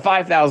to the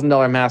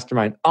 $5,000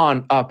 mastermind,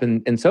 on up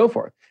and so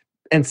forth.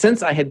 And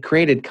since I had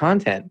created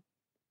content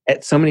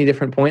at so many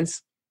different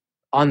points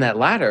on that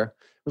ladder,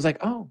 it was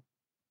like,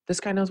 this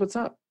guy knows what's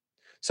up.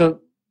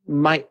 So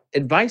my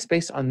advice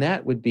based on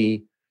that would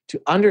be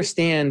to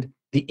understand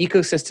the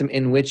ecosystem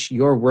in which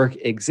your work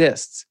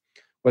exists,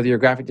 whether you're a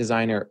graphic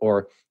designer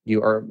or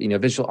you are a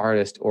visual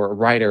artist or a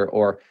writer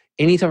or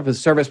any type of a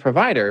service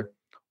provider.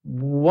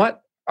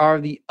 What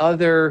are the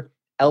other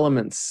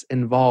elements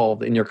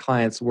involved in your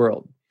client's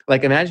world?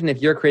 Like, imagine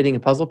if you're creating a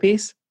puzzle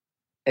piece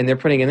and they're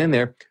putting it in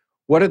there.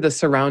 What are the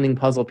surrounding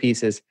puzzle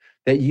pieces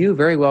that you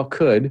very well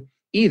could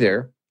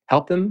either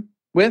help them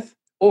with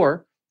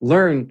or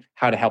learn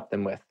how to help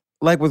them with?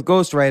 Like with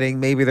ghostwriting,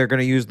 maybe they're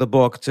going to use the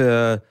book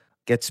to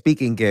get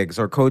speaking gigs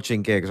or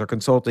coaching gigs or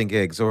consulting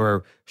gigs,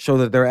 or show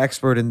that they're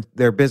expert in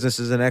their business,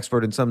 is an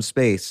expert in some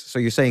space. So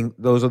you're saying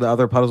those are the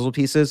other puzzle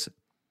pieces?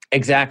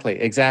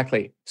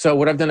 Exactly. So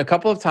what I've done a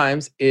couple of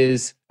times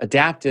is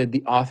adapted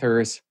the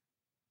author's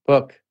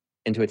book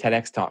into a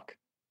TEDx talk,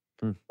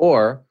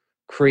 or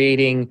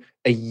creating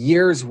a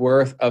year's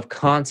worth of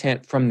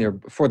content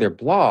for their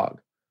blog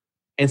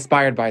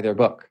inspired by their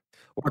book.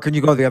 Or can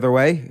you go the other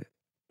way?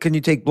 Can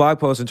you take blog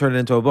posts and turn it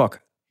into a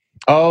book?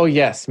 Oh,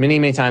 yes.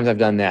 Many times I've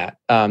done that.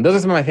 Those are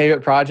some of my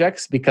favorite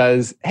projects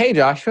because, hey,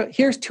 Joshua,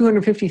 here's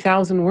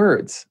 250,000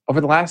 words over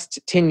the last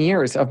 10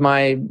 years of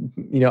my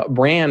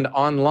brand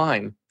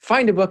online.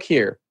 Find a book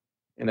here.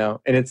 And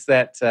it's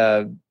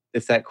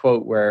that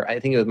quote where I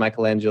think it was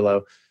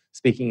Michelangelo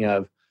speaking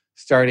of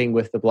starting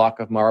with the block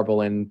of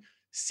marble and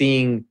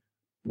seeing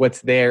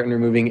what's there and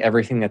removing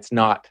everything that's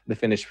not the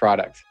finished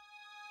product.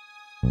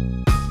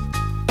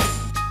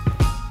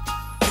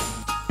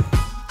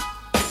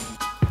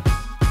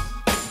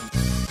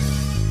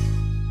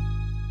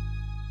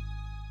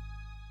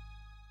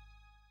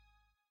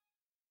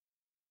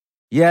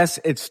 Yes,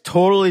 it's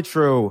totally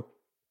true.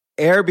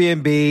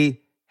 Airbnb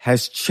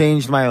has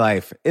changed my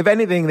life. If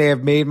anything, they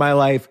have made my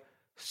life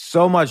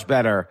so much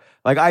better.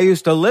 Like, I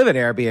used to live in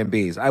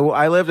Airbnbs.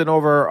 I lived in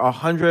over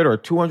 100 or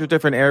 200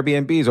 different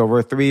Airbnbs over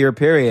a 3-year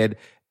period,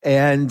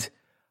 and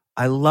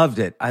I loved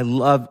it.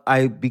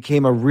 I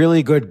became a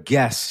really good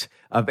guest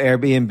of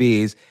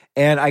Airbnbs,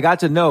 and I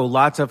got to know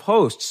lots of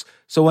hosts.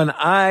 So when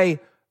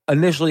I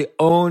initially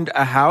owned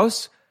a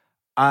house,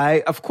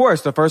 of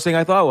course, the first thing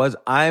I thought was,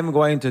 I'm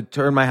going to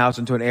turn my house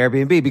into an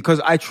Airbnb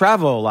because I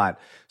travel a lot.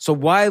 So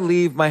why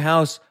leave my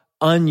house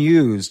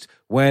unused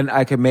when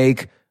I can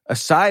make a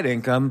side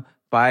income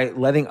by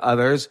letting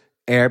others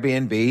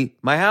Airbnb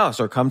my house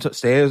or come to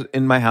stay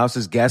in my house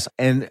as guests?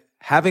 And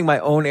having my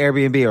own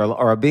Airbnb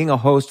or being a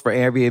host for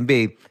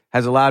Airbnb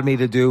has allowed me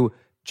to do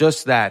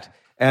just that.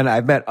 And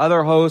I've met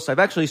other hosts. I've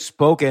actually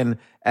spoken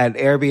at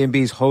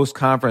Airbnb's host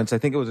conference. I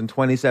think it was in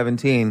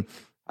 2017.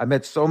 I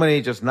met so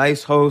many just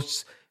nice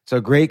hosts. It's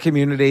a great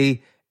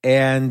community.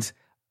 And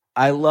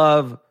I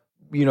love,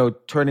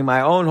 turning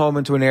my own home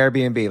into an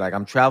Airbnb. Like,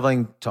 I'm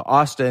traveling to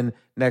Austin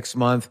next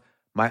month.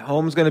 my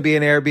home's going to be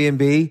an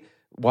Airbnb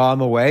while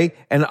I'm away,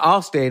 and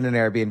I'll stay in an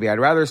Airbnb. I'd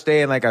rather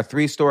stay in like a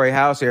 3-story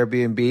house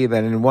Airbnb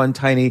than in one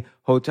tiny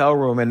hotel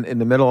room in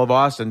the middle of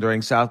Austin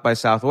during South by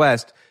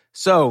Southwest.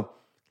 So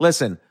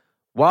listen,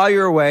 while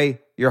you're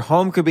away, your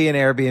home could be an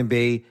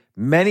Airbnb.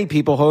 Many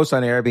people host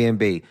on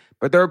Airbnb,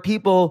 but there are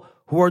people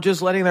who are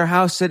just letting their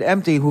house sit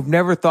empty, who've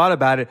never thought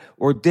about it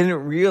or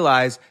didn't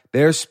realize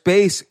their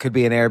space could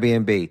be an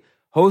Airbnb.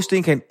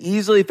 Hosting can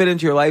easily fit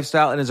into your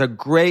lifestyle and is a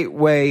great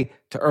way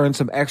to earn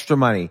some extra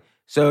money.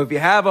 So if you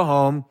have a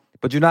home,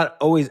 but you're not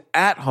always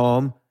at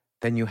home,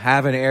 then you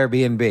have an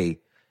Airbnb.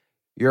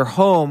 Your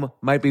home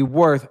might be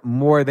worth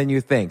more than you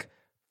think.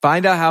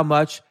 Find out how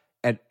much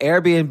at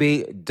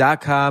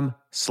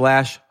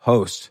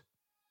airbnb.com/host.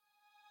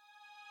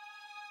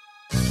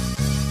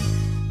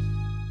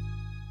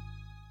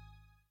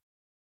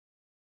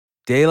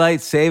 Daylight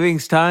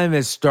savings time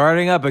is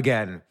starting up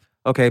again.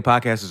 Okay,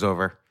 podcast is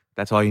over.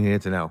 That's all you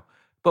needed to know.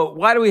 But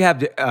why do we have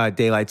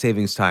daylight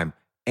savings time?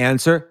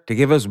 Answer: to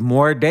give us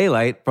more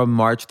daylight from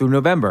March through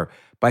November.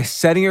 By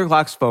setting your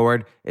clocks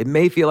forward, it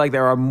may feel like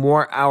there are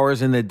more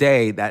hours in the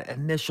day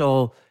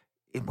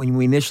when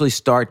we initially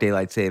start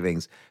daylight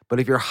savings. But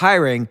if you're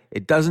hiring,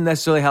 it doesn't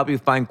necessarily help you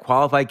find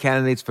qualified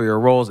candidates for your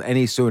roles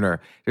any sooner.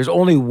 There's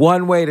only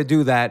one way to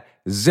do that: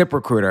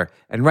 ZipRecruiter.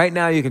 And right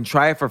now you can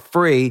try it for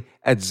free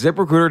at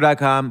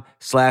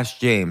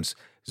ZipRecruiter.com/James.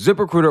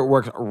 ZipRecruiter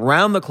works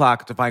around the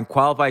clock to find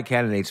qualified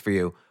candidates for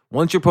you.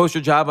 Once you post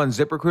your job on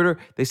ZipRecruiter,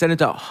 they send it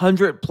to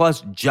 100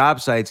 plus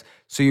job sites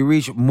so you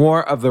reach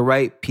more of the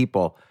right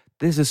people.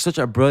 This is such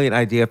a brilliant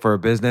idea for a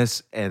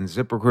business, and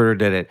ZipRecruiter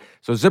did it.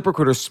 So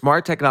ZipRecruiter's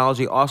smart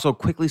technology also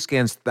quickly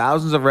scans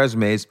thousands of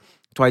resumes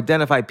to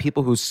identify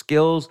people whose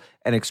skills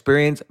and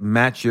experience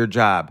match your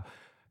job.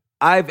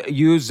 I've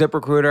used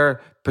ZipRecruiter,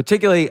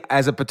 particularly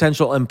as a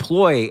potential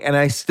employee, and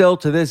I still,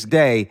 to this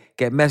day,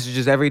 get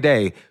messages every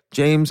day.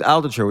 James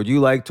Altucher, would you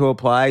like to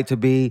apply to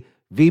be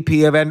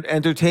VP of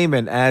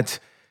Entertainment at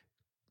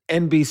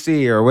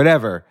NBC or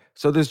whatever?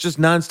 So there's just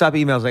nonstop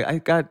emails. Like I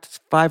got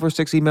 5 or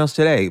 6 emails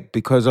today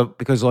because a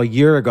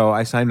year ago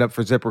I signed up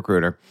for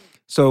ZipRecruiter.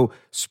 So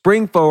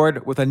spring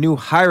forward with a new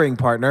hiring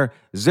partner,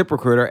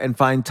 ZipRecruiter, and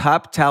find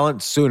top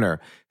talent sooner.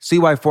 See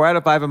why 4 out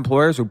of 5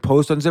 employers who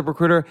post on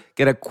ZipRecruiter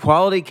get a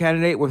quality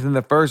candidate within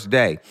the first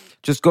day.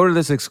 Just go to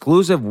this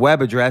exclusive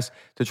web address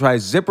to try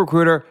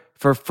ZipRecruiter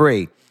for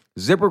free.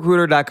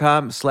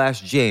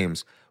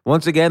 ZipRecruiter.com/James.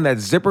 Once again,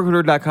 that's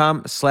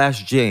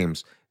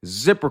ZipRecruiter.com/James.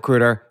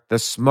 ZipRecruiter, the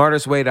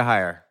smartest way to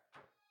hire.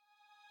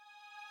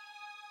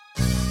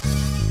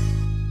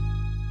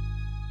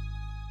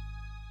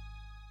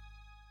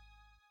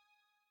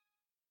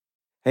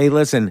 Hey,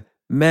 listen,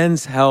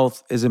 men's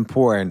health is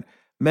important.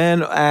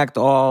 Men act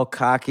all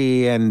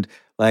cocky and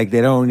like they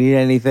don't need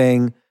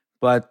anything.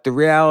 But the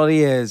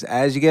reality is,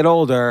 as you get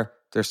older,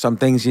 there's some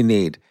things you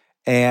need.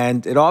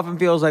 And it often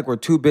feels like we're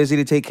too busy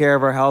to take care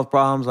of our health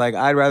problems. Like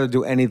I'd rather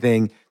do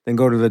anything than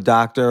go to the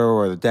doctor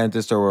or the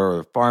dentist or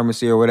the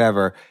pharmacy or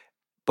whatever.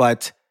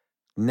 But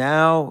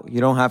now you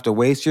don't have to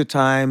waste your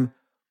time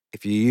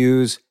if you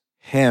use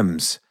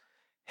Hims.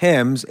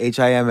 Hims,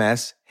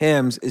 H-I-M-S,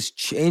 Hims is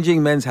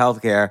changing men's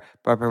healthcare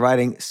by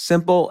providing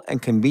simple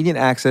and convenient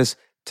access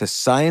to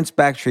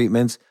science-backed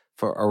treatments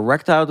for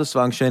erectile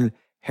dysfunction,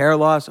 hair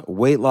loss,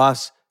 weight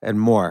loss, and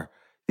more.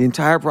 The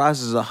entire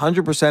process is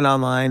 100%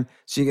 online,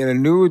 so you get a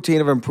new routine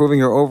of improving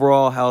your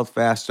overall health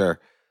faster.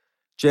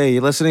 Jay,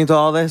 you listening to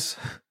all this?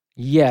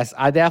 Yes,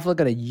 I'm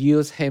definitely going to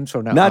use Hims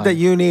from now on. Not that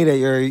you need it.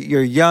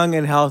 You're young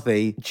and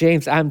healthy.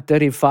 James, I'm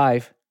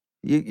 35.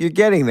 You're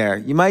getting there.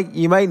 You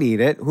might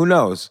need it. Who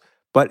knows?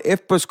 But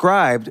if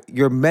prescribed,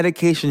 your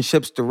medication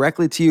ships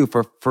directly to you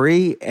for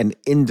free and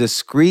in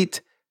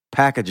discreet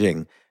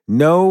packaging.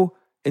 No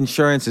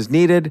insurance is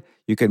needed.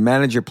 You can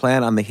manage your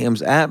plan on the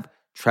Hims app,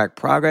 track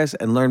progress,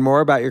 and learn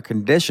more about your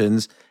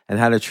conditions and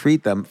how to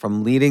treat them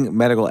from leading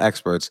medical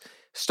experts.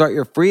 Start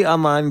your free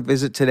online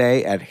visit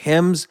today at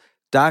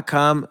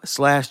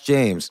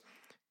hims.com/James.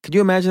 Could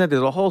you imagine that?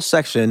 There's a whole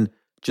section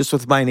just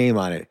with my name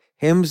on it.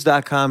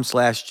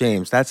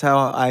 hims.com/James. That's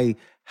how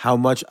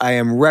much I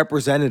am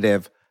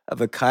representative of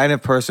the kind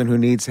of person who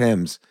needs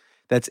Hims.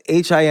 That's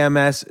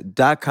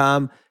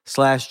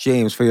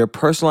HIMS.com/James for your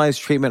personalized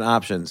treatment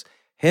options.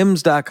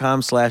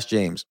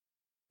 HIMS.com/James.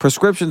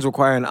 Prescriptions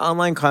require an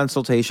online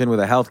consultation with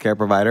a healthcare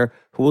provider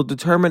who will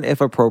determine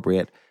if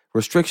appropriate.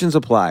 Restrictions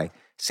apply.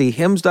 See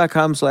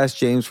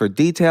HIMS.com/James for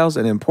details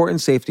and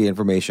important safety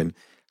information.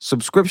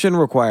 Subscription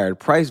required.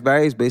 Price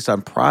varies based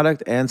on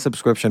product and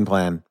subscription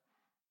plan.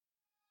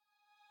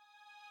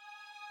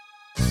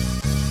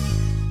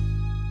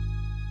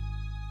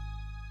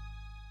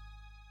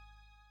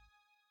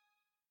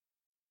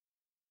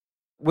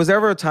 Was there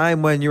ever a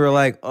time when you were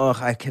like, oh,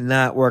 I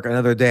cannot work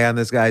another day on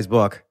this guy's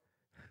book?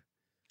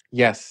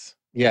 Yes.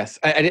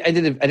 I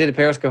did a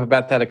Periscope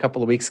about that a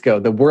couple of weeks ago.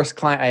 The worst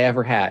client I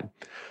ever had.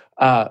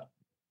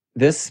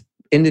 This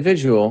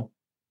individual,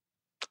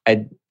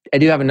 I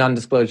do have a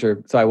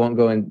non-disclosure, so I won't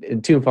go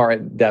in too far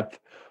in depth.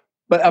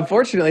 But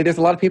unfortunately, there's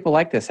a lot of people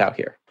like this out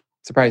here,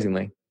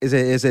 surprisingly. Is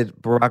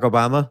it Barack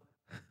Obama?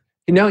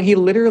 He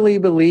literally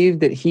believed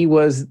that he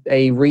was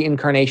a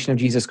reincarnation of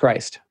Jesus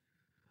Christ.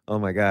 Oh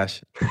my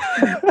gosh.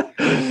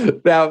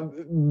 Now,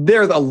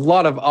 there's a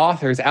lot of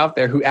authors out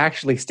there who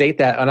actually state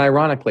that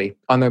unironically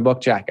on their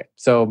book jacket.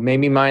 So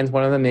maybe mine's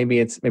one of them. Maybe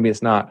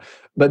it's not.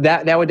 But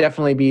that would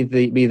definitely be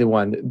the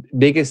one.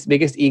 Biggest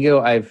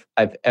ego I've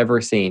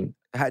ever seen.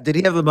 Did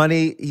he have the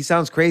money? He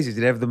sounds crazy.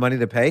 Did he have the money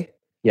to pay?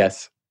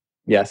 Yes.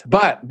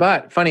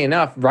 But funny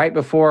enough, right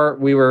before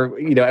we were,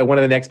 at one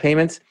of the next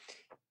payments,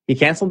 he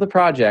canceled the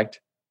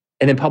project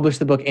and then published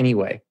the book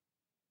anyway.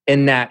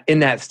 In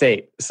that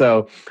state,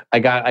 so I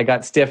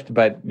got stiffed,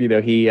 but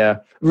he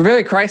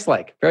very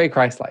Christ-like, very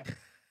Christ-like.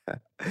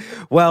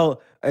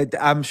 Well,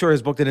 I'm sure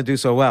his book didn't do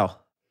so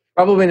well.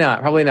 Probably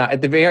not.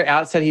 At the very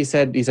outset, he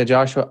said,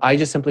 Joshua, I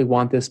just simply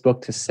want this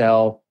book to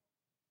sell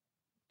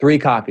 3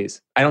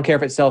 copies. I don't care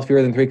if it sells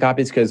fewer than 3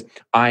 copies because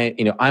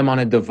I'm on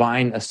a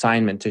divine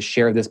assignment to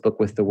share this book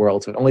with the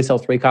world. So it only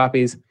sells 3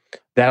 copies.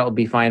 That'll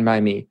be fine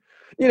by me.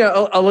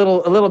 A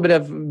little bit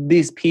of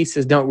these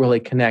pieces don't really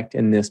connect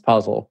in this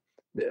puzzle.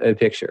 A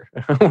picture.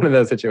 One of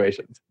those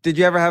situations. Did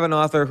you ever have an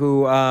author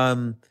who,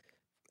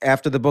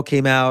 after the book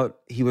came out,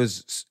 he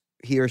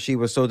or she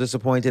was so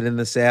disappointed in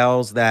the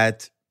sales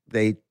that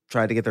they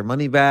tried to get their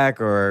money back,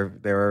 or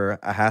they were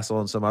a hassle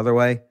in some other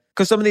way?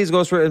 Because some of these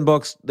ghostwritten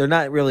books, they're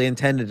not really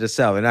intended to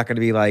sell. They're not going to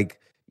be like,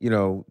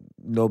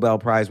 Nobel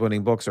Prize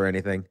winning books or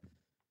anything.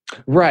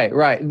 Right.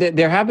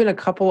 There have been a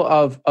couple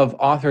of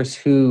authors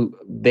who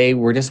they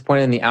were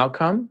disappointed in the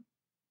outcome.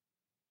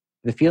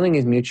 The feeling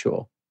is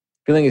mutual.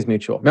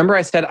 Remember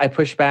I said I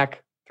pushed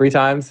back 3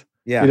 times?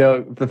 Yeah.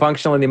 The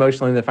functional and the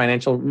emotional and the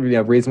financial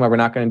reason why we're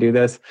not going to do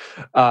this.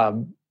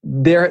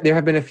 There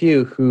have been a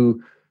few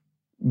who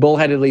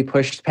bullheadedly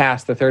pushed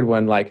past the 3rd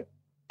one, like,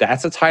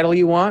 that's a title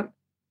you want?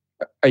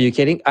 Are you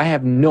kidding? I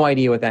have no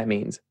idea what that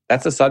means.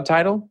 That's a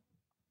subtitle?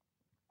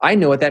 I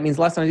know what that means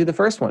less than I do the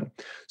first one.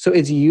 So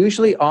it's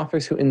usually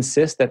authors who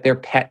insist that their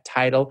pet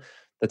title,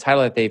 the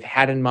title that they've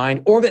had in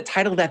mind, or the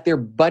title that their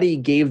buddy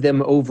gave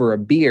them over a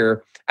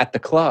beer at the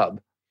club,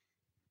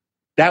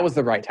 that was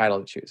the right title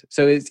to choose.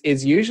 So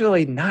it's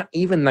usually not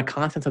even the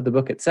contents of the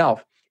book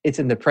itself. It's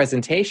in the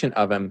presentation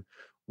of them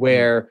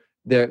where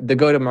the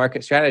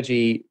go-to-market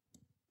strategy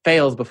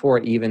fails before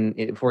it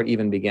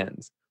even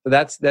begins. So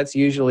that's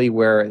usually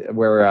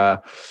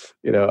where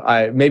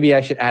maybe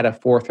I should add a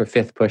 4th or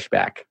 5th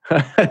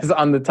pushback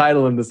on the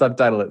title and the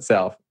subtitle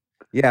itself.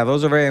 Yeah,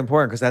 those are very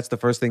important because that's the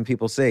first thing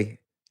people see.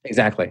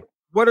 Exactly.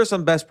 What are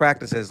some best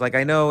practices? Like,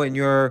 I know in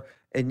your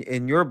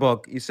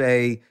book, you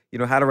say,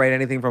 how to write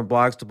anything from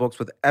blogs to books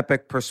with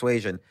epic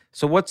persuasion.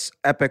 So what's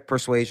epic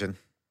persuasion?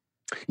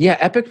 Yeah,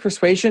 epic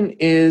persuasion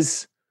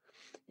is,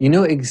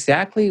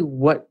 exactly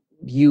what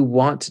you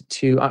want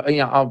to,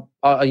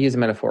 I'll use a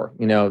metaphor.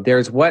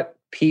 There's what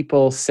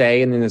people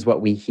say and then there's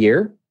what we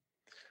hear.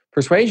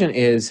 Persuasion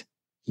is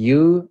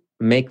you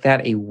make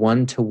that a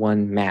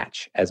 1-to-1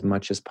 match as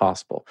much as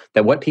possible.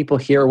 That what people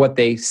hear, what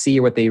they see,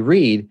 or what they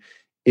read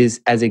is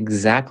as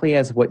exactly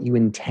as what you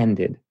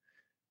intended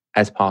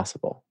as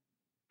possible.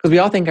 Because we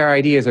all think our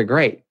ideas are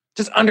great.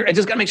 Just got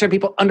to make sure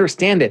people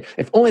understand it.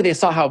 If only they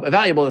saw how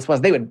valuable this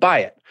was, they would buy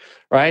it,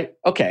 right?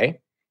 Okay,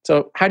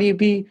 so how do you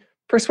be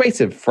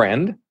persuasive,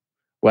 friend?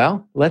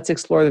 Well, let's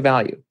explore the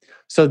value.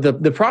 So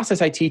the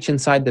process I teach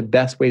inside The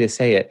Best Way to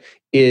Say It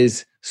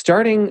is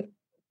starting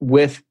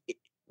with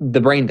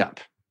the brain dump,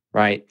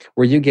 right?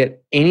 Where you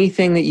get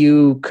anything that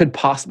you could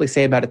possibly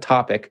say about a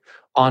topic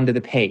onto the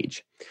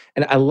page.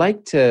 And I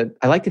like to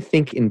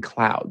think in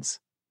clouds.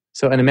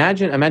 So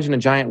imagine a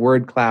giant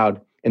word cloud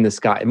in the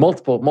sky,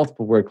 multiple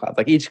word clouds.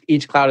 Like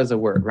each cloud is a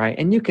word, right?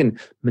 And you can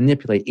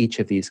manipulate each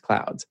of these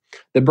clouds.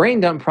 The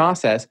brain dump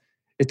process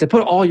is to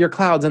put all your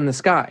clouds in the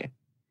sky.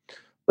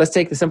 Let's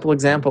take the simple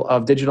example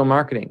of digital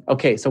marketing.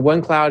 Okay, so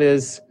one cloud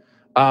is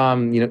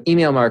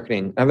email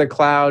marketing. Another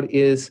cloud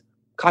is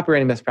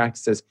copywriting best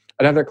practices.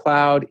 Another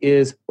cloud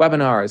is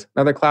webinars.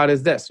 Another cloud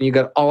is this. And you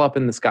got all up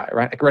in the sky,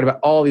 right? I can write about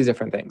all these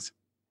different things.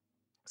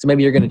 So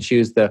maybe you're going to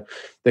choose the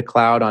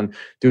cloud on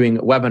doing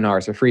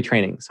webinars or free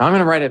training. So I'm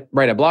going to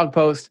write a blog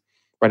post,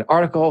 write an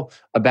article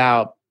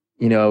about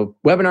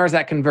webinars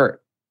that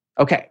convert.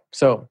 Okay,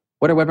 so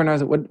what are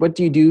webinars? What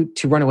do you do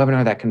to run a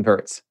webinar that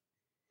converts?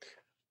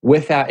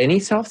 Without any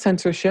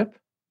self-censorship,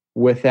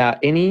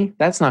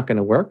 that's not going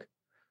to work.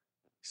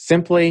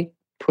 Simply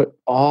put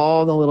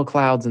all the little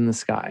clouds in the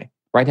sky.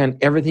 Write down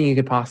everything you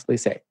could possibly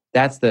say.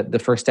 That's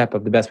the first step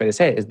of The Best Way to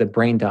Say It, is the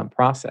brain dump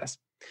process.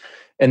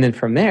 And then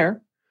from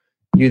there,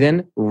 you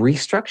then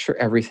restructure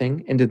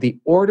everything into the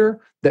order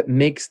that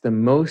makes the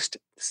most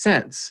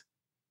sense.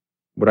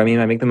 What do I mean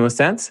by make the most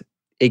sense?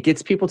 It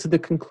gets people to the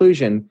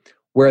conclusion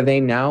where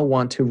they now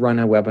want to run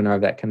a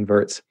webinar that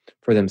converts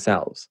for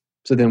themselves.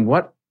 So then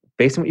what,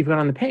 based on what you've got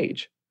on the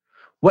page,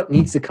 what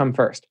needs to come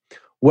first?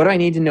 What do I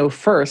need to know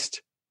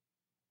first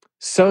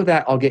so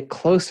that I'll get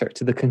closer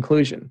to the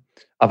conclusion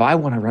of I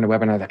want to run a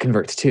webinar that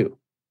converts too?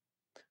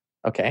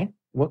 Okay,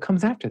 what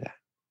comes after that?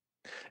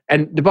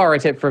 And to borrow a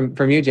tip from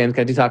you, James,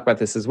 because I do talk about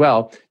this as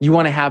well, you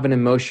want to have an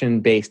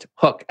emotion-based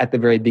hook at the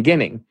very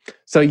beginning.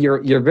 So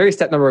your very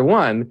step number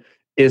 1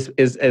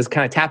 is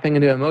kind of tapping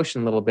into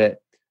emotion a little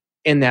bit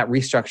in that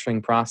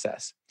restructuring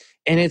process.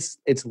 And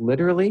it's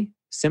literally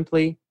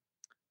simply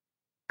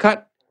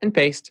cut and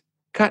paste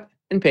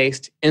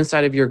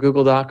inside of your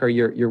Google Doc or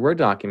your Word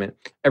document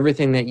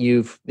everything that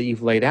you've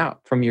laid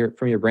out from your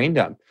brain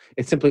dump.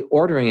 It's simply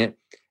ordering it,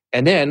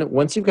 and then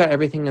once you've got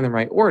everything in the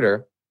right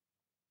order,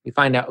 you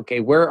find out, okay,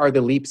 where are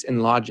the leaps in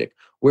logic?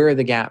 Where are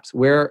the gaps?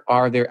 Where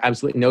are there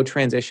absolutely no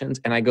transitions?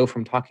 And I go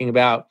from talking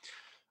about,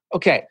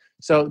 okay,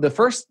 so the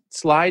first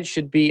slide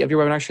of your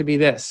webinar should be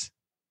this.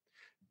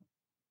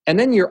 And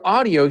then your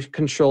audio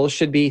controls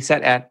should be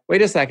set at,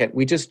 wait a second,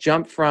 we just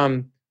jumped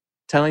from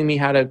telling me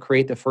how to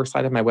create the first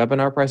slide of my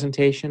webinar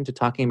presentation to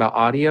talking about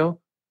audio.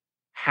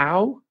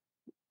 How?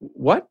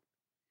 What?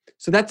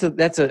 So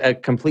that's a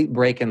complete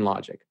break in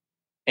logic.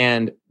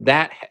 And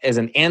that is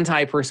an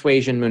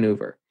anti-persuasion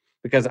maneuver,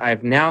 because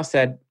I've now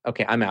said,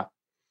 okay, I'm out.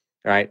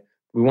 All right.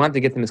 We want to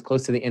get them as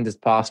close to the end as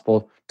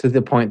possible, to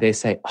the point they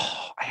say,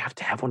 oh, I have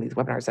to have one of these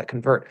webinars that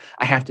convert.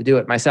 I have to do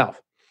it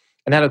myself.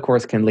 And that, of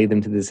course, can lead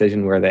them to the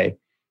decision where they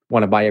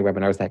want to buy your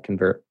Webinars That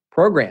Convert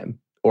program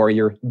or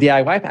your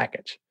DIY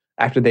package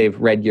after they've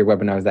read your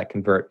Webinars That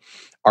Convert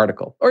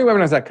article or your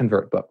Webinars That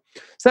Convert book.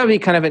 So that would be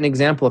kind of an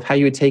example of how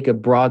you would take a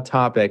broad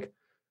topic,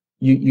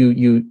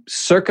 you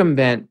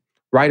circumvent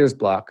writer's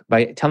block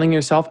by telling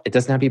yourself it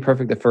doesn't have to be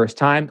perfect the first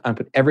time. I'm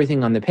put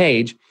everything on the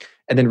page,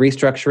 and then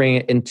restructuring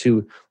it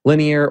into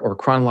linear or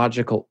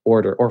chronological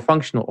order or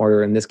functional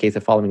order, in this case,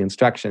 the following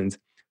instructions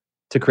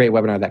to create a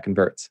webinar that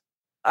converts.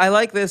 I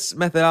like this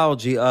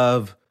methodology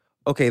of,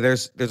 okay,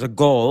 there's a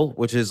goal,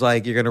 which is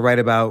like you're going to write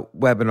about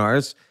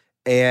webinars,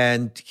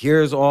 and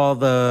here's all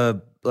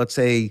the, let's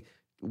say,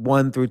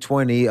 1 through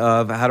 20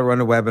 of how to run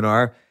a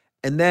webinar.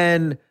 And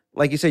then,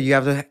 like you said, you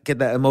have to get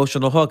that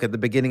emotional hook at the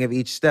beginning of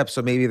each step.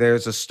 So maybe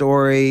there's a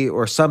story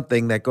or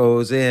something that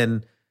goes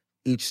in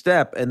each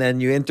step, and then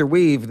you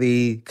interweave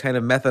the kind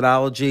of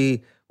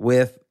methodology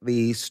with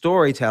the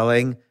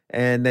storytelling,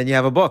 and then you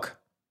have a book.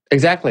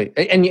 Exactly.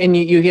 And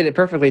you hit it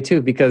perfectly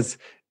too, because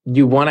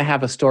you want to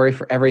have a story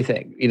for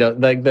everything. You know,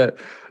 like the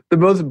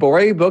most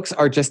boring books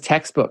are just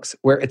textbooks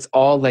where it's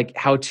all like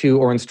how-to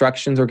or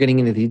instructions or getting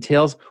into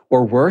details,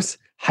 or worse,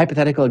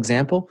 hypothetical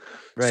example.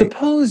 Right.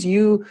 Suppose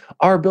you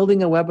are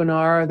building a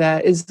webinar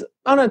that is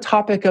on a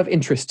topic of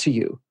interest to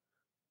you.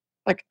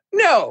 Like,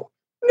 no,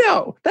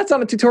 that's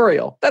not a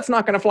tutorial. That's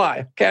not going to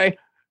fly. Okay.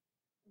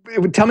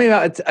 Tell me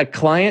about a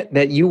client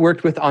that you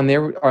worked with on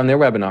their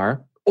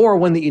webinar, or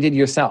one that you did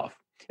yourself.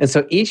 And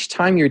so each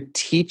time you're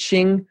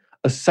teaching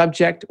a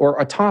subject or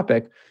a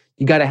topic,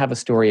 you got to have a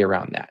story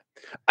around that.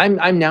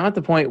 I'm now at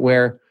the point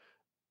where,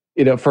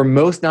 you know, for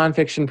most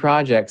nonfiction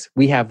projects,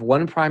 we have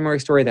one primary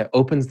story that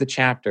opens the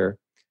chapter,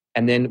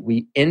 and then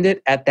we end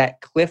it at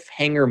that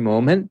cliffhanger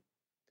moment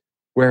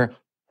where,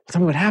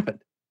 tell me what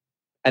happened.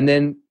 And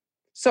then,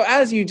 so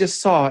as you just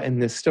saw in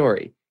this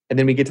story, and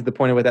then we get to the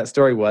point of what that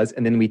story was,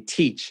 and then we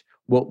teach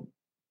what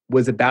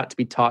was about to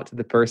be taught to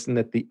the person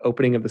at the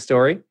opening of the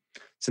story.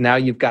 So now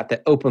you've got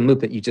that open loop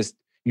that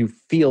you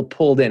feel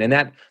pulled in. And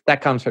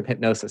that comes from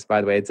hypnosis,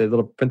 by the way. It's a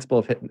little principle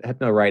of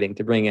hypno-writing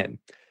to bring in.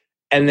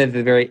 And then at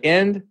the very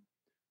end,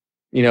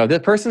 you know, the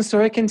person's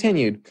story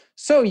continued.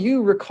 So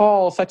you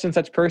recall such and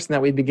such person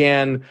that we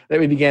began,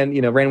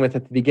 ran with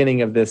at the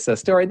beginning of this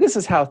story. This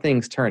is how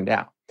things turned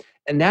out.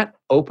 And that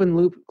open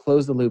loop,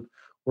 close the loop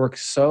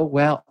works so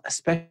well,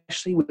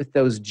 especially with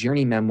those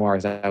journey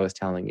memoirs I was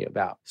telling you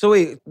about. So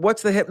wait,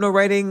 what's the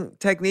hypno-writing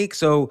technique?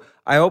 So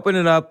I open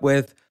it up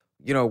with,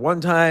 you know, one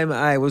time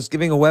I was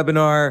giving a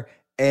webinar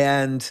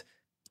and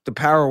the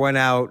power went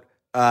out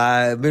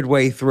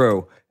midway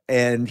through.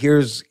 And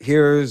here's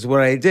what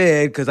I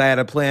did, because I had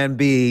a plan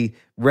B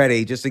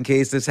ready just in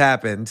case this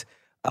happened.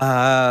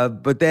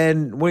 But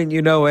then wouldn't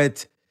you know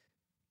it,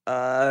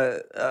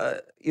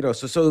 you know,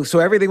 so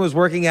everything was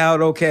working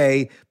out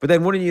okay. But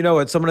then wouldn't you know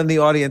it, someone in the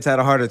audience had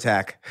a heart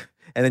attack.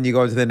 And then you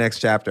go into the next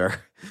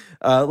chapter.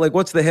 Like,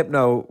 what's the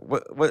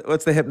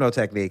hypno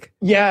technique?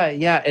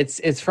 Yeah.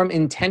 It's from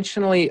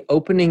intentionally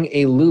opening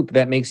a loop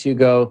that makes you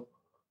go,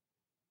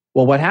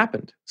 well, what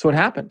happened? So what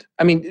happened?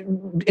 I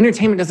mean,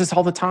 entertainment does this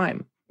all the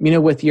time. You know,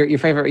 with your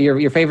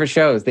favorite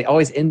shows, they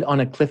always end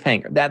on a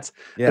cliffhanger. That's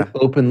an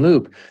open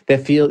loop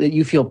that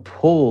you feel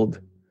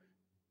pulled.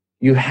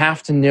 You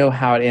have to know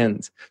how it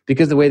ends,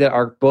 because the way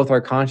that both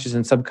our conscious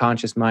and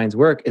subconscious minds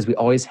work is we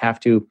always have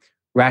to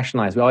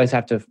rationalize. We always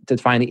have to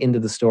find the end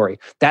of the story.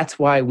 That's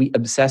why we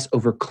obsess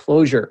over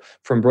closure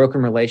from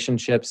broken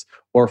relationships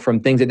or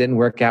from things that didn't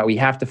work out. We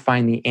have to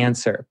find the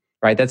answer,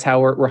 right? That's how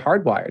we're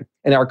hardwired.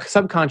 And our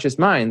subconscious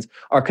minds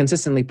are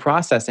consistently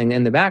processing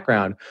in the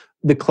background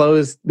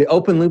the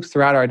open loops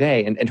throughout our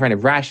day and trying to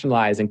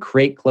rationalize and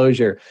create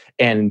closure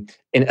and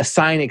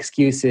assign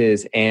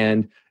excuses.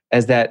 And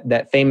as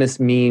that famous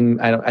meme,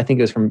 I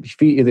think it was from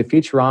either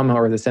Futurama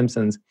or The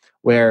Simpsons,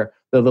 where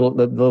the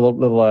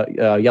little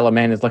yellow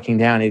man is looking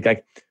down. And he's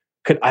like,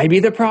 "Could I be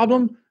the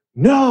problem?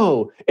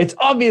 No, it's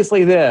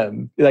obviously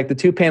them." Like the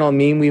 2-panel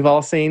meme we've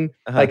all seen.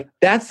 Like,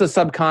 that's the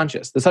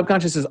subconscious. The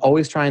subconscious is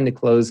always trying to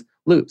close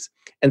loops.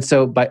 And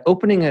so by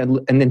opening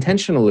an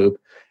intentional loop,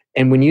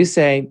 And when you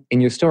say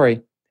in your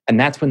story, and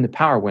that's when the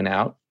power went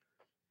out, ...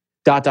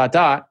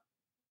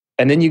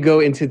 And then you go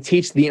into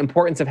teach the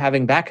importance of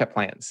having backup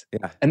plans.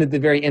 Yeah. And at the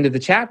very end of the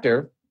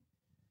chapter,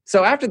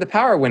 so after the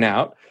power went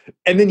out,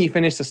 and then you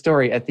finish the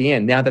story at the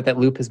end, now that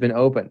loop has been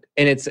opened.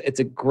 And it's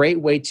a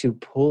great way to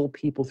pull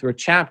people through a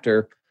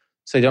chapter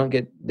so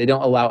they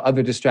don't allow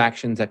other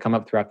distractions that come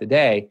up throughout the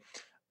day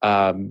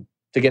to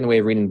get in the way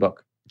of reading the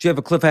book. Do you have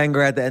a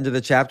cliffhanger at the end of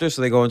the chapter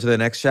so they go into the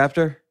next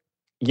chapter?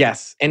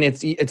 Yes. And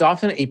it's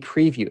often a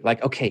preview.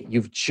 Like, okay,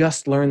 you've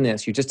just learned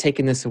this. You've just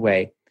taken this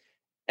away.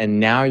 And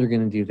now you're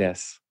going to do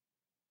this.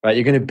 Right,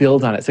 you're going to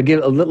build on it. So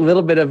give a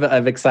little bit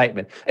of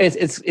excitement.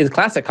 It's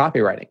classic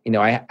copywriting. You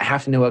know, I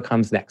have to know what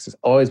comes next. It's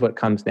always what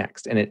comes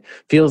next, and it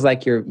feels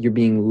like you're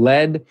being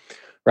led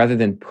rather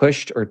than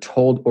pushed or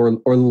told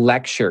or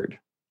lectured.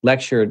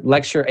 Lecture,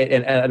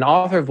 and an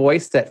author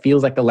voice that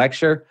feels like a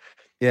lecture.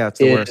 Yeah, it's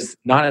the worst.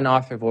 Not an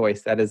author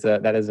voice. That is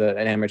an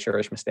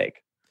amateurish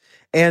mistake.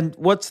 And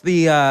what's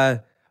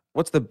the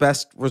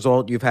best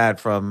result you've had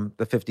from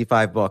the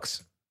 55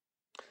 books?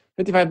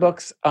 55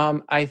 books.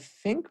 I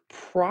think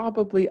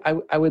probably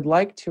I would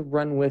like to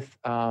run with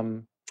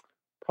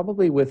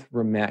probably with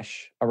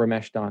Ramesh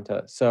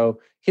Danta. So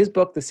his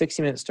book, The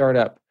 60-Minute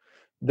Startup,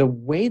 the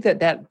way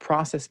that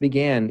process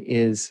began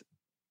is,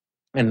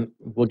 and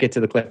we'll get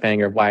to the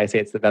cliffhanger of why I say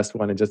it's the best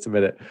one in just a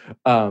minute.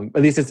 At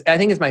least I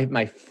think it's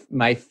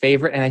my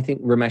favorite, and I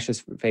think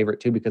Ramesh's favorite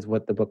too, because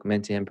what the book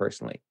meant to him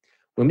personally.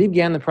 When we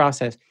began the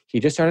process, he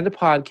just started a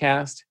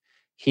podcast.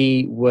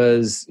 He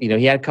was, he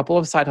had a couple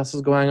of side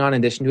hustles going on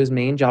in addition to his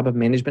main job of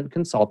management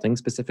consulting,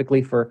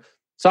 specifically for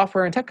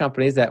software and tech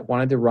companies that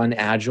wanted to run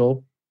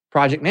agile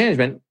project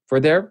management for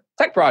their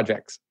tech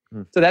projects.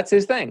 So that's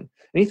his thing.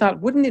 And he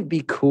thought, wouldn't it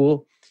be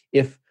cool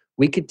if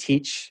I could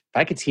teach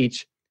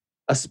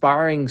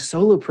aspiring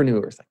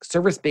solopreneurs, like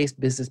service-based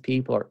business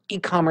people or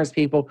e-commerce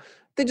people,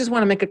 they just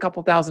want to make a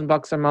couple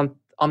 $1,000 a month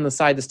on the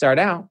side to start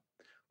out.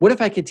 What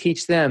if I could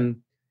teach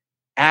them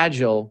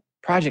agile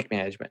project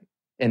management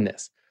in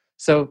this?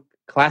 So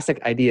classic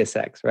idea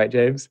sex, right,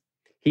 James?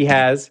 He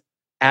has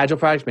agile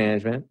project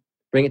management,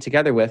 bring it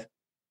together with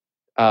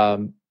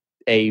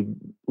a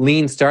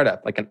lean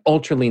startup, like an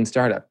ultra lean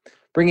startup.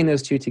 Bringing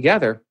those two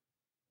together,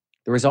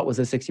 the result was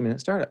a 60-minute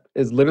startup.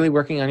 Is literally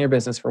working on your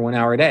business for 1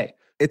 hour a day.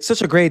 It's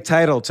such a great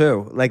title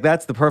too. Like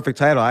that's the perfect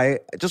title.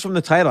 Just from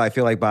the title, I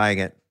feel like buying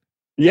it.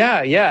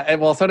 Yeah.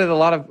 Well, so did a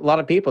lot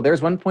of people. There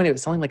was one point it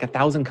was selling like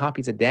 1,000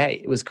 copies a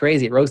day. It was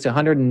crazy. It rose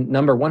to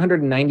number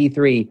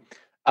 193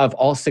 of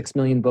all 6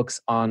 million books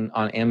on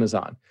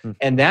Amazon.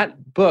 And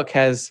that book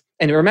has,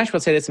 and Ramesh will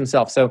say this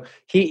himself. So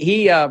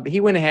he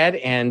went ahead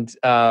and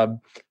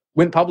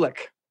went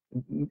public.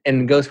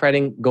 And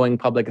ghostwriting, going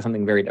public is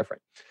something very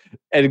different.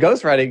 And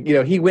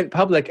ghostwriting, he went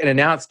public and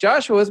announced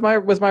Joshua was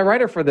my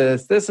writer for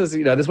this. This is,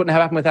 this wouldn't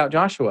have happened without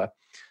Joshua.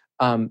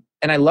 And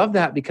I love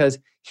that because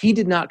he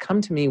did not come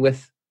to me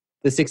with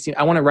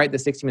I want to write the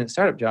 60-minute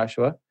startup,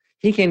 Joshua.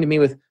 He came to me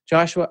with,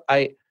 Joshua,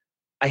 I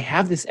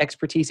have this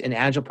expertise in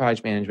agile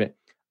project management.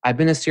 I've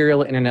been a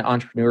serial internet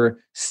entrepreneur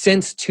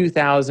since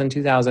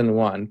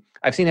 2001.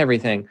 I've seen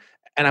everything.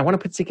 And I want to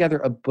put together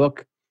a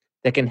book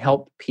that can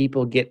help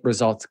people get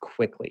results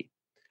quickly.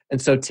 And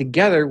so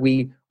together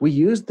we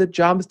use the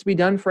jobs to be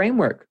done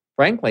framework.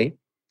 Frankly,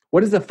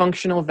 what is the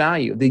functional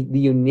value? The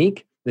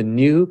unique, the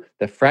new,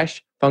 the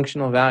fresh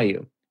functional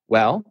value.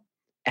 Well,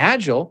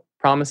 agile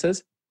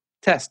promises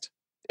test,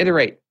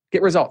 iterate,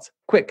 get results,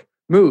 quick,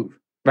 move,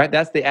 right?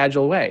 That's the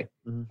agile way.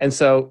 And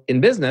so in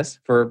business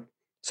for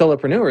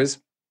solopreneurs,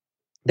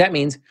 that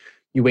means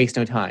you waste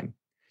no time.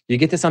 You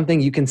get to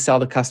something you can sell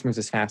to customers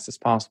as fast as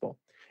possible.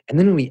 And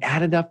then when we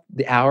added up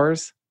the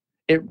hours,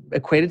 it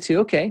equated to,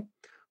 okay,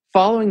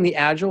 following the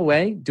agile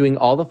way, doing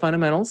all the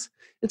fundamentals,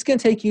 it's going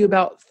to take you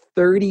about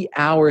 30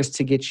 hours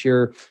to get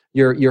your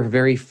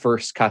very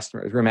first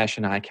customers, Ramesh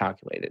and I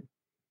calculated.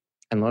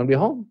 And lo and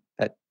behold,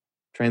 that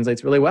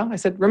translates really well. I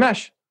said,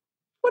 Ramesh,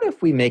 what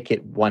if we make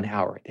it 1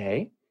 hour a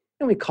day?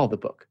 And we call the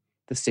book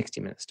The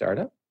 60-Minute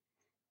Startup.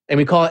 And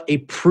we call it a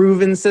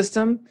proven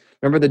system.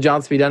 Remember the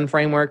jobs to be done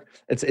framework?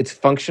 It's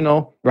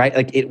functional, right?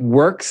 Like it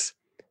works.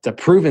 It's a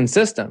proven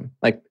system.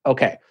 Like,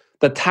 okay,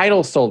 the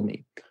title sold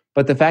me.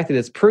 But the fact that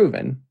it's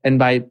proven, and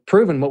by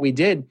proven, what we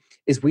did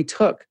is we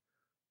took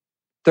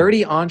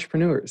 30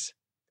 entrepreneurs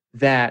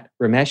that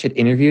Ramesh had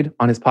interviewed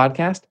on his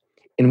podcast,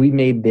 and we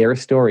made their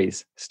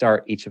stories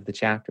start each of the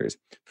chapters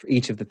for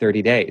each of the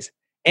 30 days.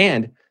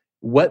 And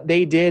what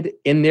they did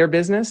in their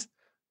business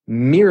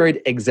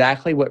mirrored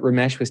exactly what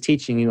Ramesh was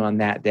teaching you on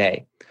that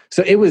day.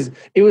 So it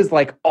was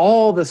like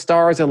all the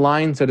stars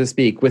aligned, so to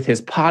speak, with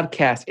his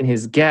podcast and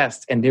his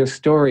guests and their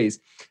stories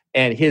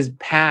and his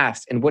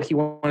past and what he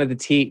wanted to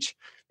teach.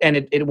 And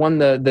it won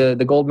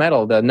the gold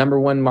medal, the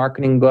 #1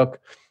 marketing book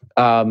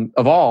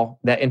of all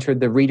that entered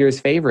the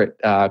Reader's Favorite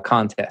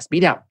contest.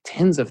 Beat out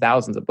tens of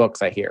thousands of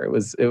books, I hear.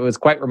 It was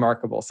quite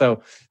remarkable.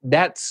 So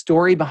that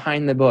story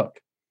behind the book,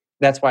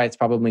 that's why it's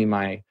probably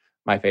my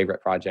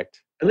favorite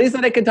project. At least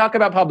that I can talk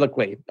about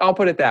publicly. I'll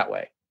put it that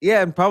way.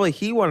 Yeah, and probably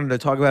he wanted to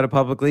talk about it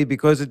publicly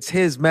because it's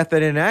his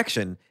method in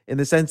action, in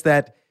the sense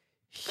that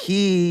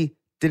he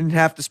didn't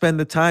have to spend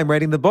the time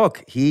writing the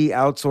book. He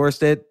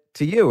outsourced it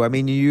to you. I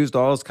mean, you used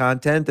all his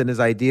content and his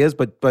ideas,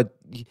 but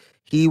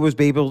he was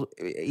able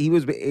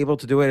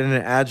to do it in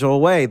an agile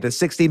way. The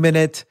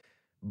 60-minute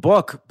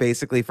book,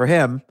 basically, for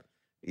him,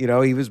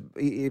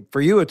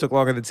 for you it took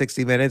longer than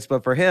 60 minutes,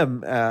 but for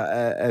him,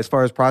 as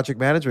far as project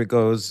management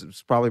goes,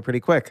 it's probably pretty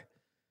quick.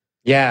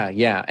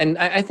 Yeah. And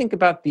I think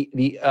about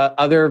the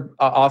other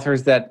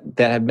authors that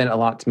have meant a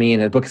lot to me,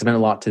 and the book has meant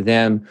a lot to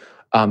them.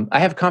 I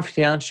have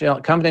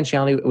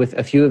confidentiality with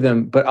a few of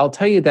them, but I'll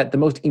tell you that the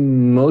most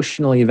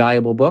emotionally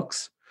valuable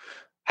books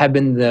have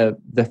been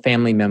the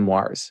family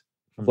memoirs.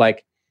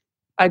 Like,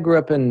 I grew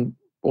up in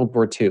World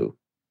War II.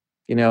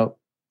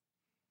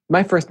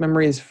 My first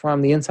memory is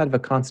from the inside of a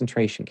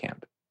concentration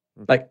camp.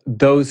 Like,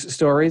 those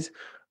stories,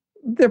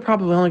 they're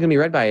probably only going to be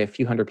read by a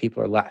few hundred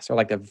people or less, or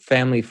like the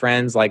family,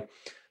 friends. Like,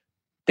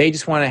 they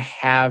just want to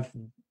have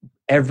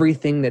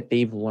everything that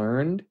they've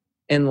learned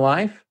in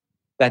life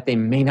that they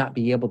may not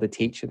be able to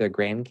teach to their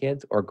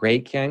grandkids or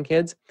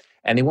great-grandkids.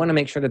 And they want to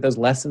make sure that those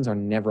lessons are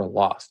never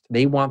lost.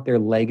 They want their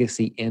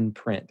legacy in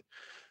print.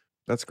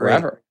 That's great.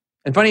 Forever.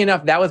 And funny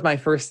enough, that was my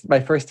first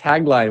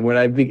tagline when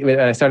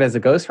I started as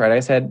a ghostwriter. I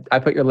said, "I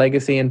put your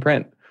legacy in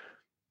print."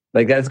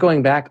 Like, that's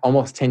going back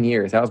almost 10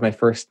 years. That was my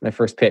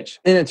first pitch.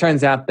 And it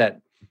turns out that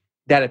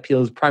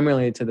appeals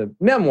primarily to the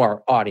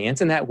memoir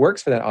audience, and that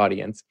works for that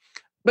audience,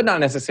 but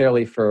not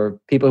necessarily for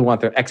people who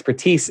want their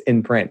expertise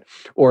in print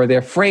or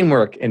their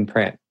framework in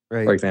print,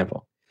 for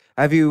example.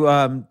 Have you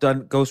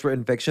done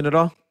ghostwritten fiction at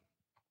all?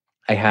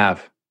 I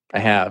have.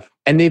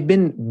 And they've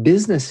been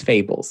business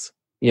fables,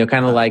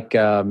 kind of like,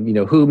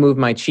 Who Moved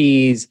My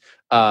Cheese,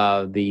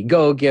 The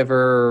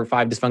Go-Giver,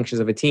 5 Dysfunctions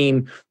of a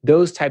Team,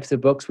 those types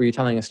of books where you're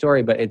telling a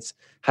story, but it's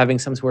having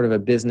some sort of a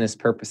business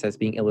purpose that's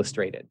being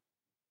illustrated.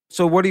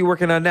 So what are you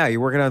working on now?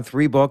 You're working on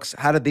 3 books.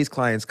 How did these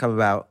clients come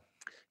about?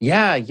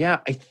 Yeah.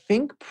 I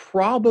think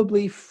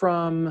probably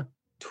from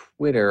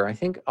Twitter. I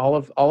think all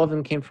of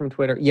them came from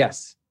Twitter.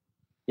 Yes.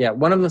 Yeah,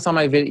 one of them saw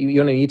my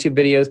video, YouTube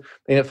videos.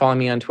 They didn't follow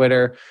me on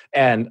Twitter,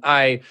 and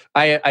I'm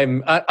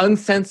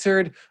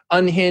uncensored,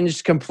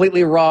 unhinged,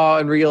 completely raw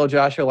and real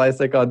Joshua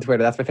Lisec on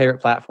Twitter. That's my favorite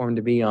platform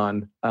to be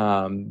on.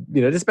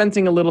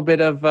 Dispensing a little bit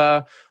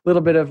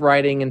of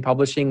writing and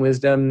publishing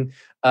wisdom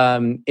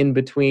in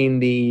between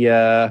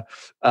the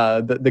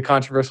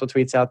controversial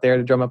tweets out there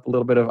to drum up a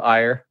little bit of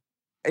ire.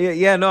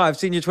 Yeah, no, I've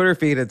seen your Twitter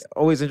feed. It's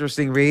always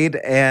interesting read.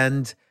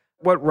 And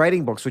what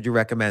writing books would you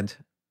recommend?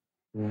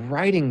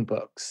 Writing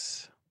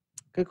books.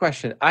 Good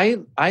question. I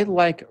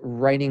like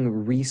writing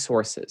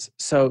resources.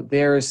 So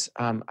there's,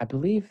 I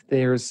believe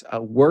there's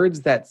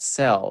Words That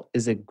Sell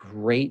is a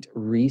great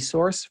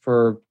resource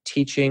for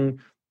teaching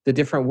the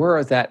different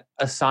words that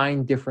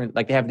assign different,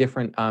 like they have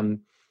different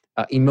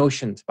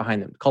emotions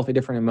behind them, cultivate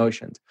different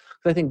emotions.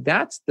 So I think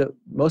that's the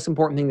most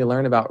important thing to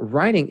learn about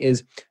writing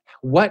is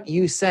what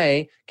you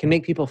say can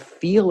make people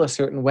feel a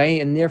certain way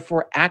and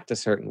therefore act a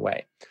certain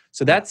way.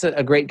 So that's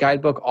a great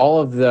guidebook.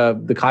 All of the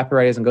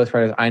copywriters and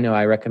ghostwriters I know,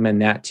 I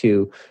recommend that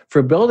too.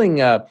 For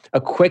building a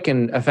quick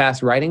and a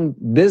fast writing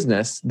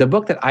business, the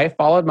book that I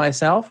followed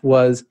myself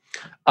was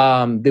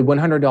The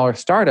 $100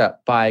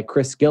 Startup by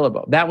Chris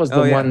Guillebeau. That was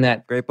the one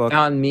that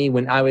found me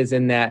when I was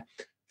in that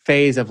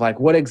phase of like,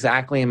 what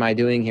exactly am I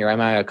doing here?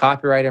 Am I a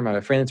copywriter? Am I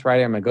a freelance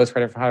writer? Am I a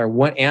ghostwriter for hire?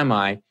 What am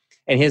I?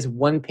 And his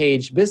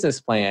one-page business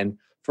plan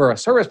for a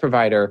service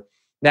provider,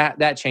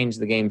 that changed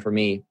the game for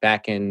me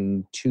back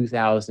in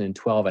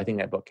 2012. I think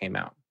that book came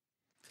out.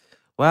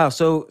 Wow.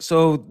 So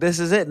this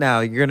is it now.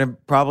 You're going to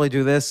probably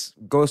do this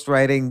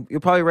ghostwriting. You'll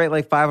probably write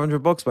like 500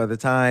 books by the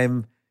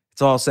time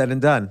it's all said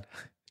and done.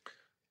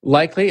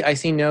 Likely. I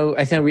see no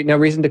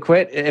reason to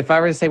quit. If I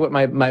were to say what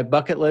my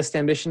bucket list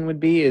ambition would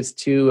be is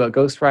to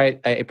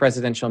ghostwrite a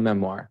presidential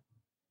memoir.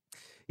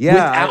 Yeah.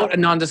 Without a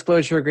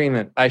non-disclosure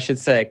agreement, I should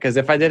say. Because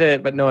if I did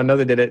it, but no one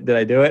knows I did it, did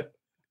I do it?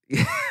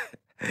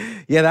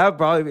 Yeah, that would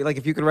probably be like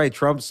if you could write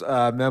Trump's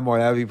memoir,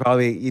 that would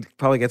be you'd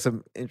probably get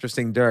some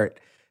interesting dirt.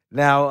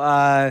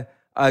 Now,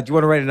 do you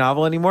want to write a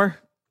novel anymore?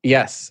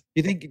 Yes.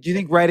 Do you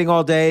think writing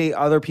all day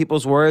other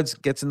people's words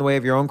gets in the way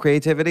of your own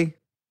creativity?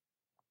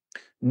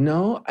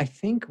 No, I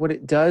think what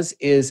it does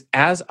is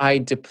as I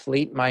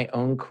deplete my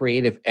own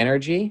creative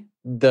energy,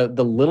 the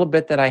little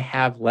bit that I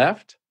have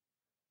left,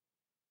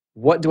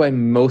 what do I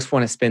most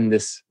want to spend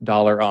this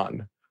dollar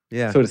on?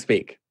 Yeah, so to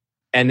speak.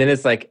 And then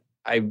it's like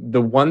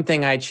the one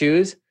thing I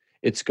choose,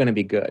 it's going to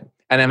be good.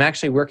 And I'm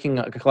actually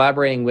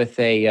collaborating with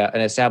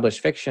an established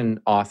fiction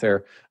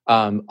author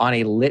on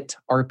a lit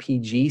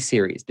RPG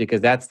series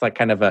because that's like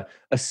kind of a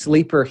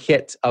sleeper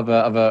hit of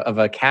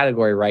a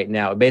category right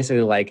now.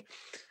 Basically, like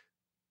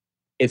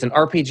it's an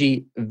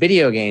RPG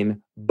video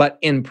game, but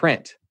in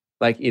print.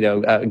 Like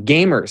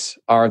gamers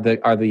are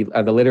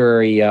the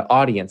literary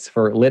audience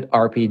for lit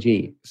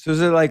RPG. So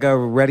is it like a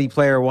Ready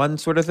Player One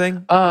sort of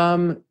thing?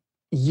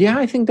 Yeah,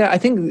 I think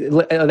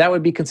that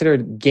would be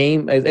considered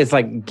game. It's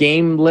like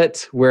game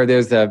lit, where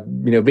there's a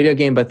video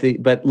game, but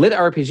lit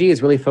RPG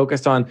is really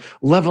focused on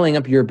leveling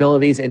up your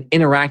abilities and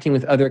interacting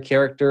with other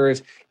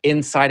characters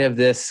inside of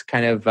this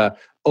kind of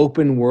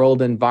open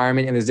world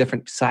environment. And there's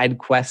different side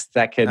quests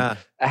that could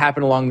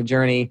happen along the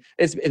journey.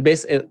 It's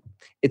basically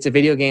it's a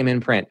video game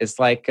in print. It's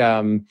like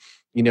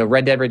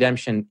Red Dead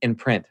Redemption in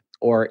print,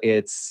 or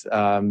it's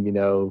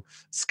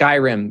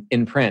Skyrim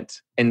in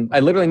print. And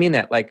I literally mean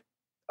that, like,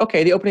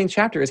 okay, the opening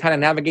chapter is how to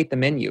navigate the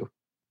menu.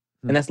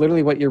 And that's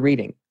literally what you're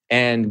reading.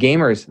 And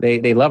gamers,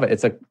 they love it.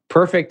 It's a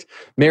perfect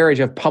marriage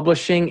of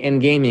publishing and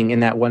gaming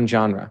in that one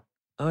genre.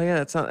 Oh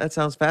yeah, that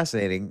sounds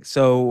fascinating.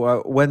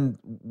 So when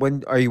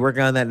are you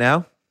working on that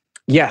now?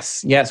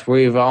 Yes.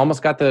 We've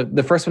almost got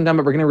the first one done,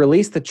 but we're going to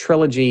release the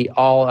trilogy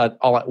all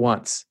at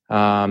once.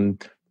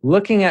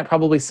 Looking at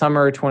probably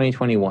summer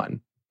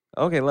 2021.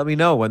 Okay, let me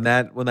know when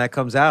that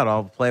comes out.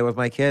 I'll play with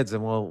my kids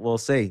and we'll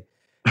see.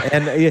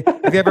 And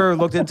have you ever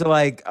looked into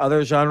like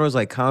other genres,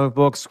 like comic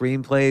books,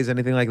 screenplays,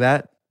 anything like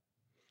that?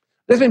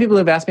 There's been people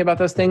who've asked me about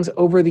those things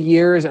over the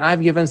years, and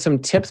I've given some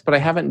tips, but I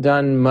haven't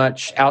done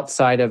much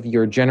outside of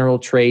your general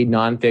trade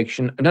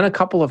nonfiction. I've done a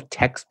couple of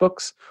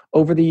textbooks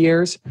over the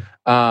years,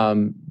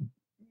 for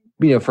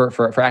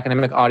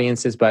academic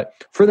audiences, but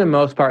for the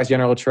most part, it's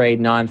general trade,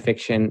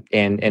 nonfiction,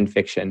 and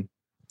fiction.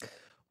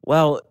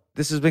 Well,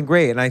 this has been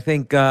great, and I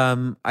think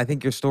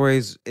your story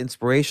is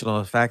inspirational.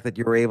 The fact that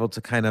you were able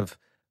to kind of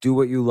do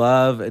what you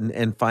love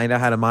and find out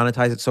how to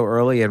monetize it so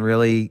early and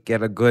really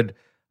get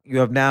you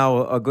have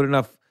now a good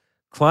enough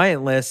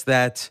client list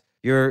that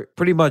you're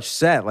pretty much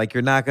set. Like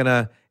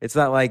it's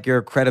not like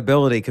your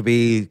credibility could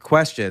be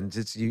questioned.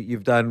 It's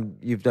you've done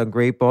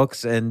great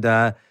books and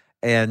I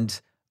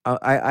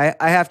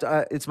have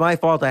to, it's my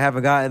fault I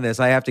haven't gotten this.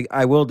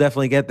 I will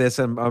definitely get this.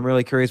 And I'm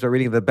really curious about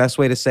reading The Best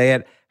Way to Say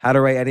It, How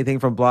to Write Anything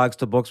from Blogs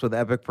to Books with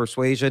Epic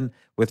Persuasion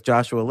with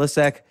Joshua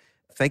Lisec.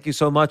 Thank you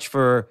so much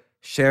for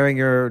sharing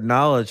your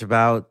knowledge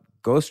about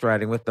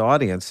ghostwriting with the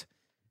audience.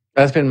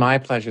 That's been my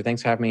pleasure.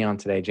 Thanks for having me on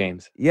today,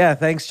 James. Yeah,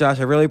 thanks, Josh.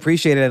 I really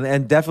appreciate it.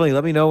 And definitely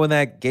let me know when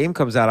that game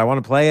comes out. I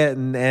want to play it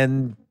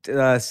and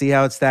see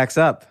how it stacks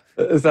up.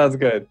 Sounds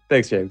good.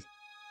 Thanks, James.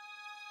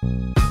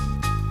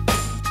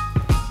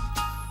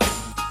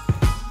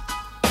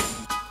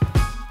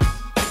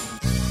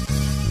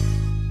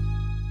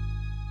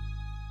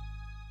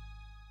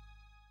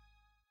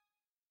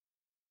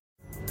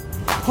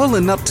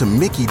 Pulling up to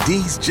Mickey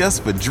D's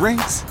just for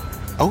drinks?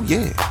 Oh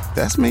yeah,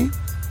 that's me.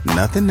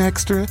 Nothing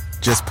extra,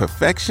 just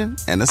perfection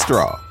and a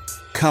straw.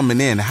 Coming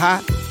in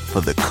hot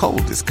for the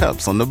coldest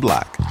cups on the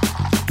block.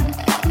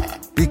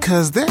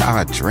 Because there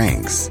are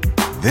drinks.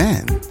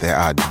 Then there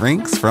are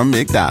drinks from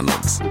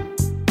McDonald's.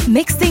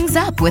 Mix things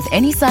up with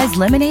any size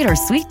lemonade or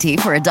sweet tea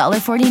for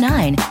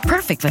 $1.49.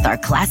 Perfect with our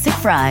classic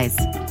fries.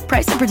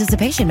 Price and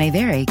participation may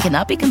vary.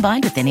 Cannot be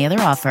combined with any other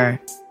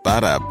offer.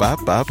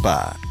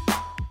 Ba-da-ba-ba-ba.